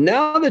 I said,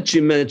 now that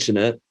you mention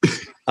it,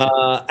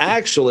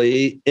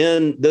 actually,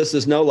 this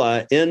is no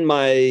lie, in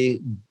my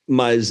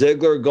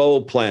Zeigler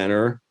goal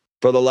planner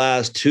for the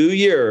last 2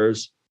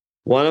 years,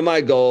 one of my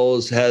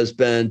goals has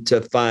been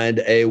to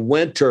find a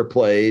winter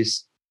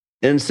place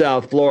in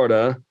South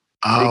Florida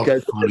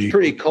because it's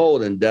pretty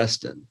cold in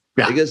Destin.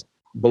 Yeah. Because,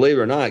 believe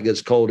it or not, it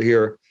gets cold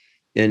here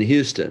in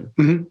Houston.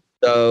 Mm-hmm.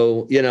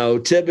 So,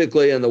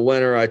 typically in the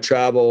winter, I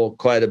travel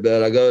quite a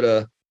bit. I go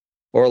to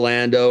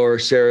Orlando or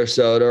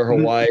Sarasota or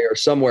Hawaii or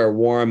somewhere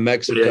warm,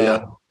 Mexico.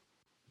 Yeah.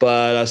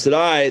 But I said,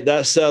 all right,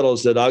 that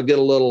settles it. I'll get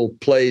a little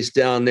place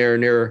down there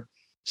near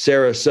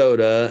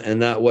Sarasota.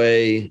 And that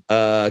way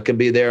I can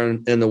be there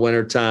in the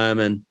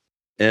wintertime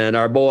and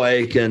our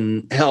boy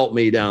can help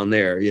me down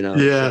there,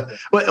 Yeah.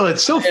 Well,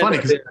 it's so funny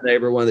because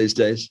neighbor one of these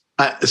days.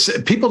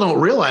 People don't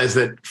realize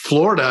that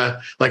Florida,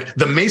 like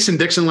the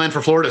Mason-Dixon line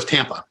for Florida is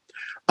Tampa.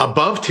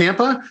 Above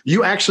Tampa,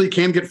 you actually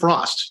can get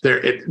frost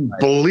there.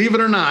 Believe it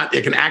or not,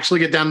 it can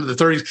actually get down to the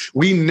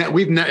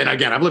 30s. And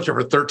again, I've lived here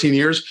for 13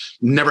 years,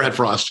 never had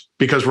frost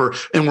because we're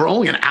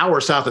only an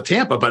hour south of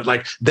Tampa. But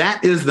like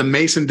that is the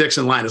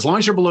Mason-Dixon line. As long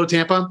as you're below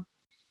Tampa,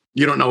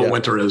 you don't know what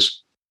winter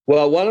is.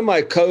 Well, one of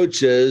my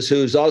coaches,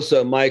 who's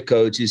also my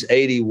coach, he's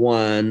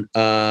 81.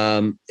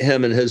 Him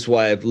and his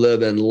wife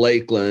live in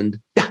Lakeland.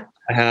 Yeah.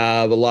 I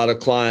have a lot of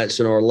clients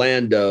in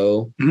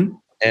Orlando. Mm-hmm.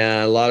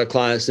 And a lot of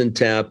clients in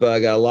Tampa. I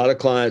got a lot of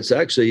clients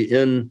actually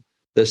in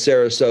the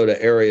Sarasota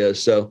area.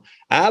 So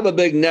I have a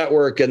big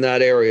network in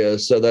that area.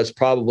 So that's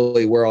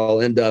probably where I'll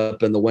end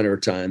up in the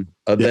wintertime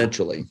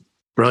eventually. Yeah.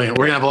 Brilliant.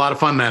 We're going to have a lot of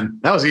fun then.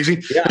 That was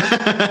easy.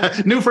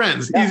 Yeah. New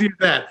friends. Yeah. Easy as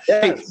that.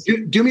 Yes. Hey,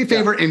 do me a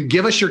favor and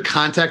give us your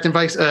contact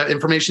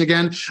information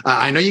again.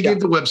 I know you gave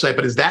the website,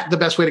 but is that the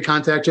best way to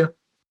contact you?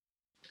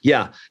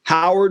 Yeah.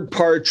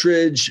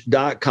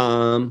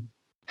 HowardPartridge.com.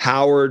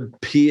 Howard,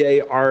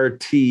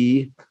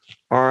 P-A-R-T.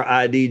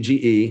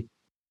 RIDGE,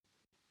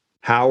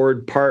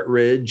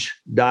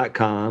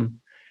 howardpartridge.com.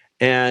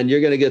 And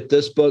you're going to get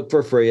this book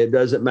for free. It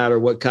doesn't matter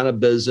what kind of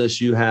business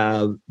you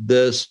have.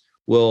 This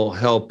will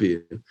help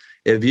you.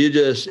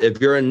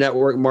 If you're in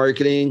network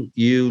marketing,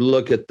 you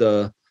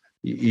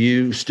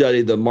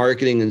study the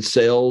marketing and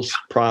sales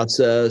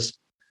process.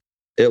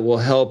 It will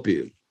help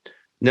you.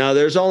 Now,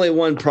 there's only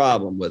one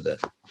problem with it.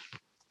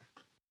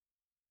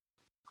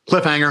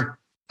 Cliffhanger.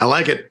 I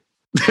like it.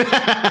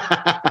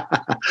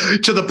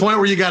 To the point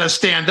where you got to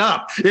stand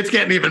up. It's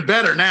getting even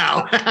better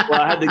now.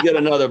 Well, I had to get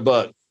another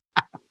book.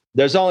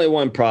 There's only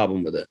one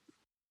problem with it.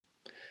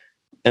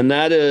 And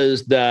that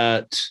is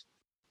that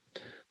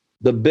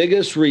the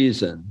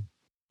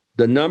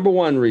number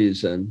one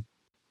reason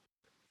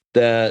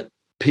that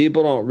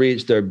people don't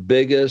reach their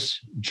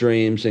biggest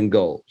dreams and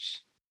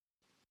goals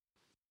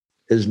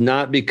is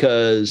not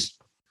because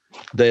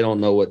they don't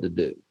know what to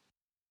do.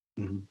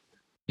 Mm-hmm.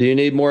 Do you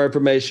need more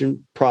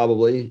information?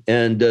 Probably.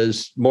 And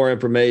does more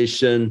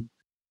information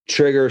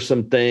trigger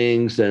some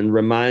things and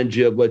remind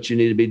you of what you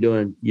need to be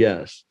doing?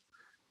 Yes.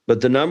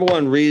 But the number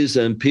one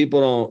reason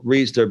people don't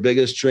reach their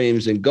biggest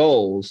dreams and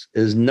goals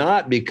is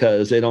not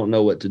because they don't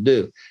know what to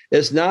do.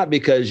 It's not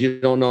because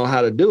you don't know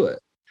how to do it.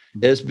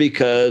 It's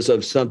because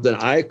of something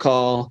I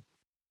call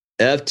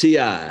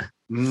FTI,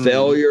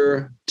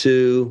 failure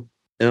to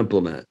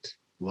implement.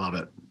 Love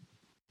it.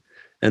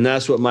 And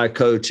that's what my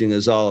coaching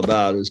is all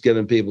about, is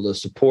giving people the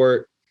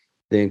support,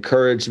 the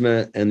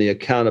encouragement, and the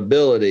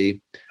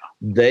accountability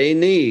they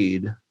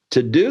need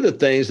to do the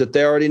things that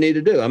they already need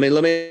to do. I mean,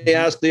 let me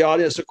ask the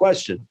audience a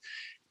question.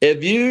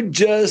 If you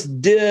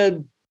just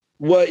did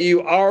what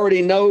you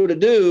already know to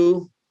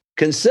do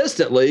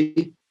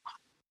consistently,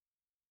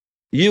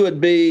 you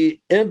would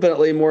be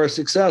infinitely more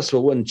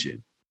successful, wouldn't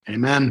you?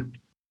 Amen.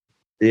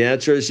 The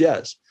answer is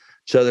yes.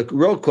 So the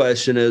real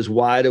question is,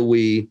 why do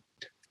we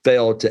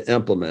fail to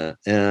implement?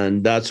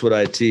 And that's what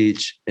I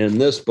teach in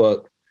this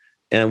book.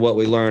 And what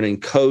we learn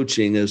in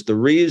coaching is the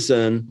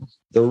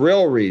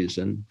real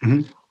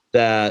reason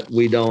that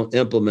we don't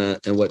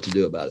implement and what to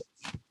do about it.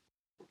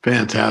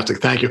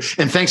 Fantastic. Thank you.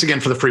 And thanks again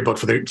for the free book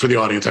for the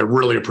audience. I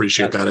really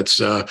appreciate that. It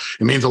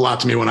means a lot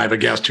to me when I have a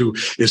guest who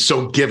is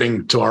so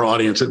giving to our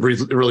audience. It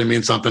really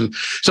means something.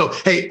 So,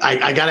 hey,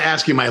 I got to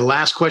ask you my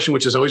last question,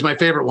 which is always my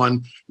favorite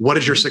one. What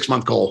is your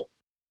 6-month goal?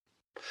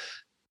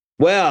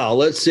 Well,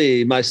 let's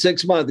see. My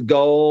 6-month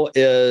goal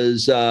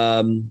is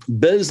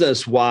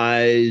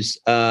business-wise.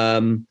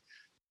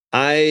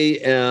 I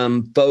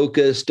am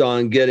focused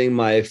on getting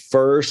my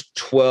first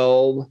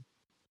 12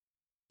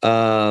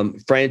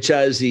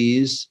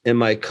 franchisees in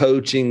my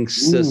coaching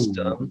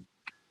system.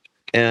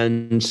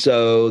 And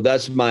so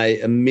that's my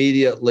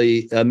immediate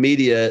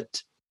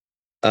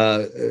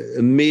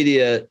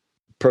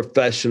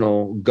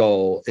professional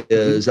goal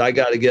is I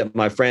got to get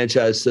my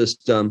franchise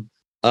system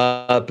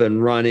up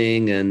and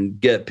running and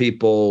get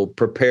people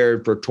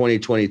prepared for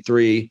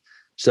 2023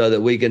 so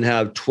that we can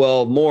have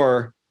 12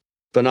 more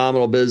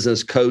phenomenal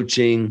business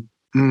coaching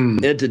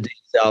entities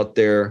out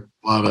there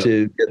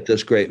to get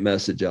this great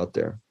message out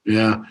there.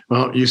 Yeah.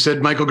 Well, you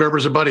said Michael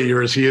Gerber's a buddy of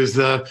yours. He is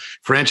the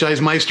franchise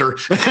meister.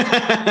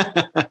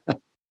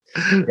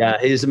 Yeah,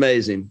 he's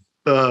amazing.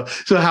 So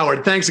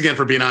Howard, thanks again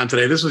for being on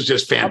today. This was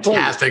just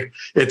fantastic.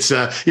 It's,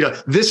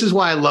 this is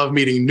why I love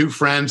meeting new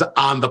friends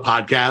on the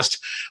podcast.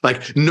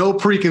 Like no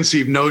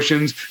preconceived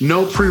notions,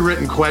 no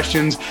pre-written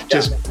questions,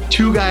 just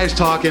two guys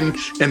talking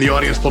and the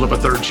audience pulled up a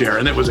third chair.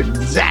 And it was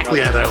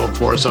exactly as I hoped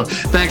for. So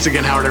thanks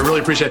again, Howard. I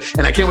really appreciate it.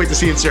 And I can't wait to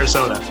see you in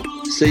Sarasota.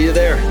 See you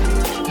there.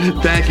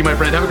 Thank you, my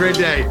friend. Have a great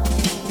day.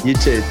 You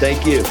too.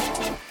 Thank you.